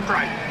 into flat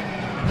right.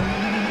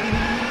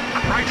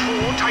 And right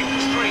 4,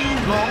 tightens 3,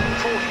 long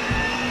 40.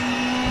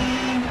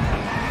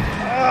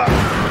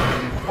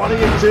 What are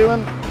you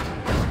doing?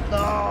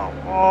 No.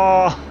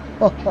 Oh.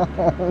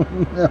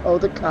 No,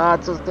 the car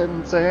just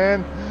didn't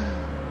turn.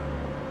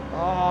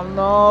 Oh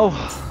no.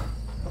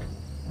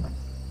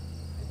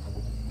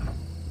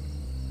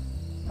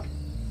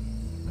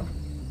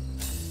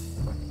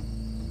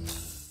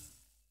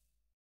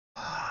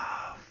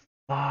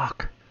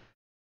 Fuck.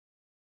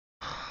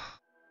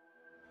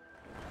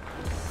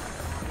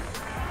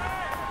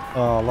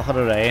 Oh, look at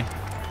the rain.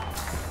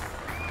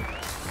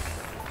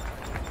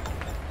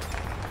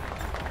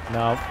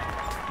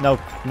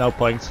 No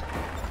point.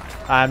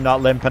 I'm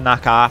not limping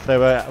that car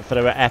through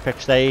an epic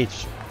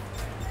stage.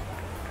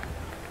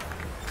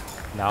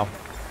 No.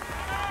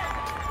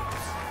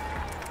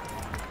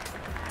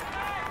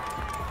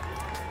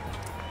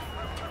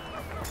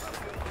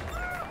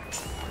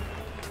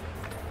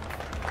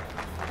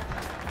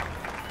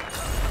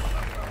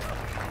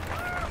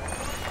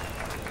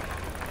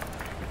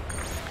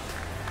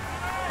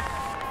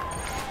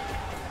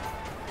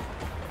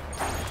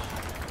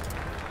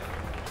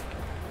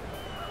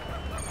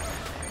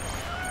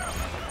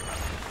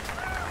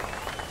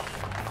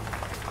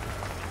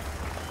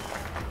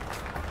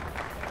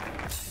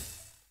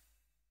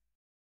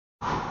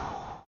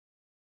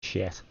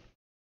 Shit.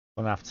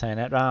 Gonna have to turn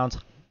it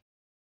round.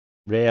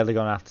 Really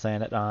gonna have to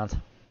turn it round.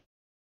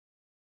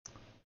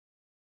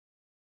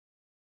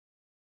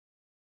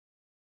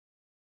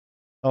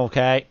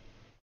 Okay.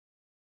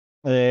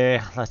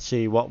 Let's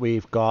see what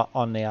we've got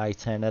on the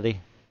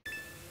itinerary.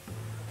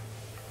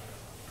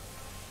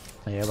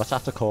 Yeah, what's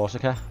after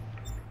Corsica?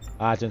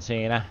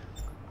 Argentina.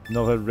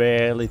 Another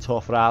really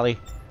tough rally.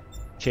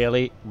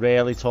 Chile,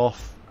 really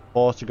tough.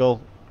 Portugal,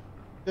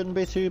 shouldn't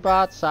be too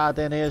bad.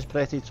 Sardinia is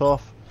pretty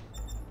tough.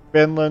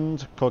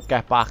 Finland, could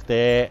get back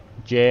there.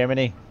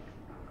 Germany,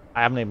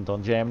 I haven't even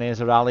done Germany as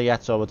a rally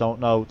yet, so I don't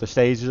know. The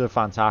stages are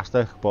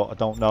fantastic, but I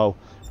don't know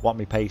what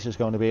my pace is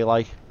going to be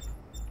like.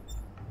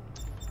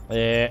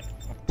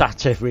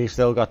 That's if we've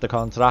still got the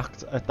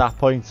contract at that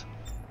point.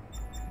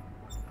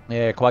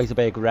 Quite a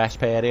big rest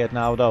period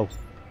now though,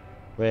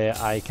 where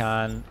I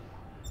can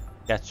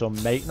get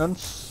some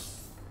maintenance.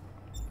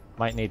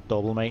 Might need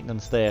double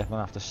maintenance there,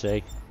 we'll have to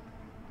see.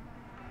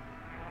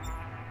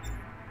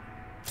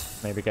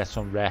 Maybe get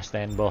some rest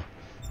in, but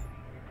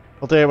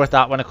we'll deal with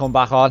that when I come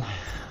back on.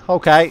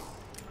 Okay.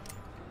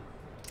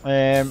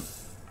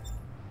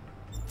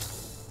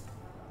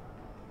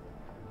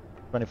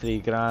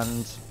 23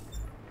 grand.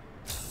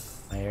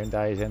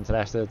 Hyundai is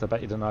interested. I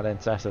bet you're not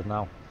interested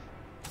now.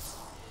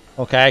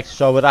 Okay,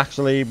 so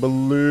we're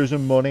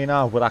losing money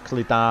now. We're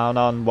actually down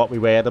on what we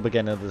were at the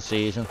beginning of the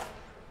season.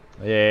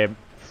 Don't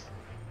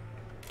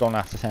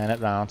have to turn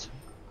it round.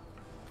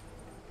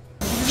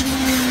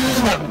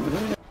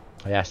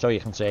 Yeah, so you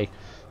can see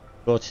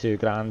 42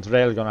 grand.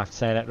 Really gonna have to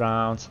turn it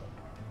round.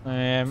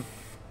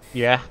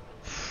 Yeah,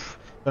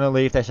 gonna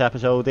leave this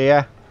episode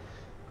here.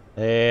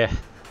 The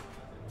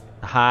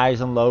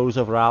highs and lows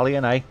of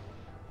rallying, eh?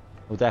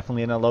 We're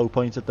definitely in a low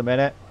point at the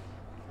minute,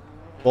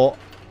 but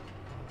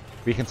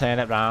we can turn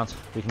it round.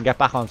 We can get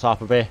back on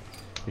top of it.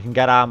 We can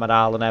get our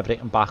morale and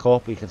everything back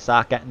up. We can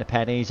start getting the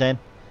pennies in,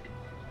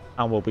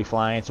 and we'll be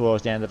flying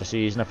towards the end of the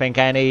season. I think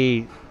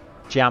any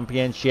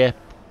championship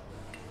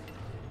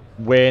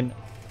win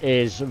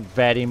is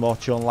very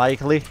much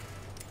unlikely.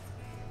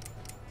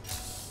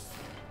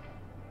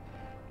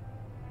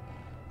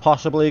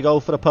 Possibly go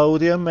for a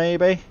podium,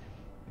 maybe.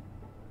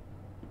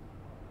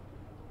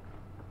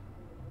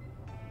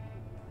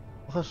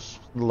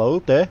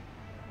 Loeb there.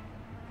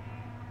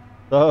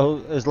 So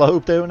is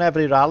Loeb doing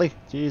every rally?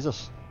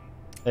 Jesus.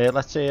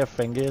 Let's see if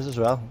Finger is as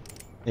well.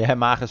 Yeah,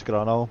 Marcus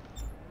Grono.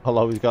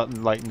 Although he's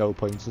gotten like no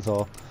points at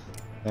all.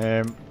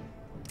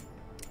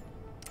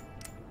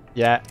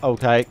 Yeah,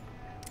 okay.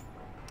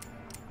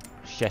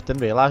 Shit,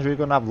 didn't realise we were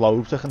going to have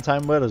Loeb to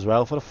contend with as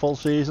well for a full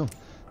season.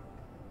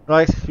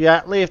 Right,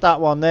 yeah, leave that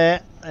one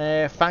there.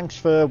 Thanks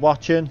for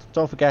watching.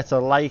 Don't forget to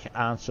like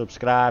and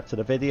subscribe to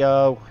the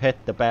video. Hit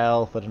the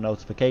bell for the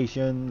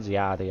notifications,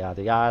 yada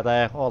yada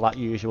yada, all that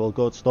usual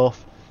good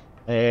stuff.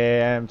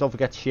 Don't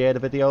forget to share the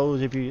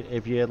videos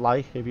if you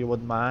like, if you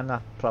wouldn't mind.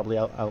 That probably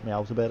help me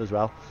out a bit as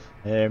well.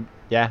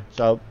 Yeah,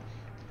 so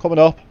coming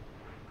up,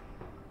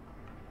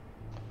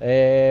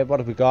 what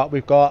have we got?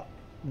 We've got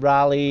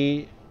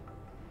Rally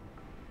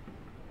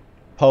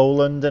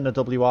Poland in the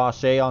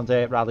WRC on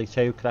the Rally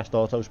 2 Crest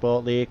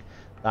Autosport League.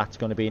 That's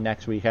going to be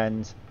next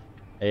weekend.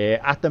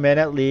 At the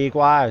minute,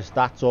 league-wise,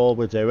 that's all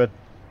we're doing,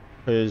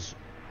 because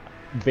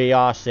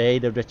VRC,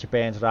 the Richard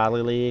Burns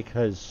Rally League,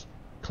 has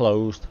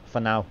closed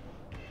for now,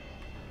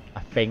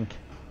 I think,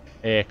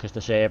 because the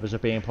servers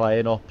have been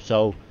playing up.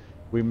 So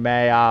we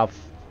may have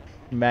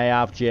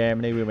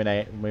Germany,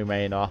 we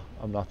may not.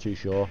 I'm not too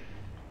sure.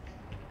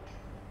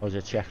 Or is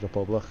it Czech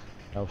Republic?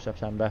 No,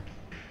 September.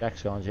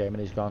 Czech's gone,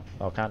 Germany's gone.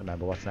 Oh, I can't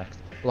remember what's next.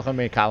 Look at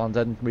my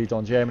calendar, and we've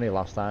done Germany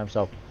last time,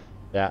 so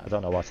yeah, I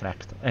don't know what's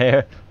next.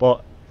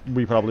 But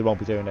we probably won't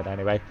be doing it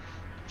anyway.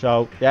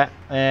 So yeah,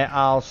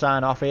 I'll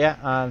sign off here,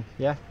 and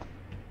yeah,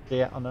 see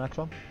you on the next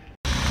one.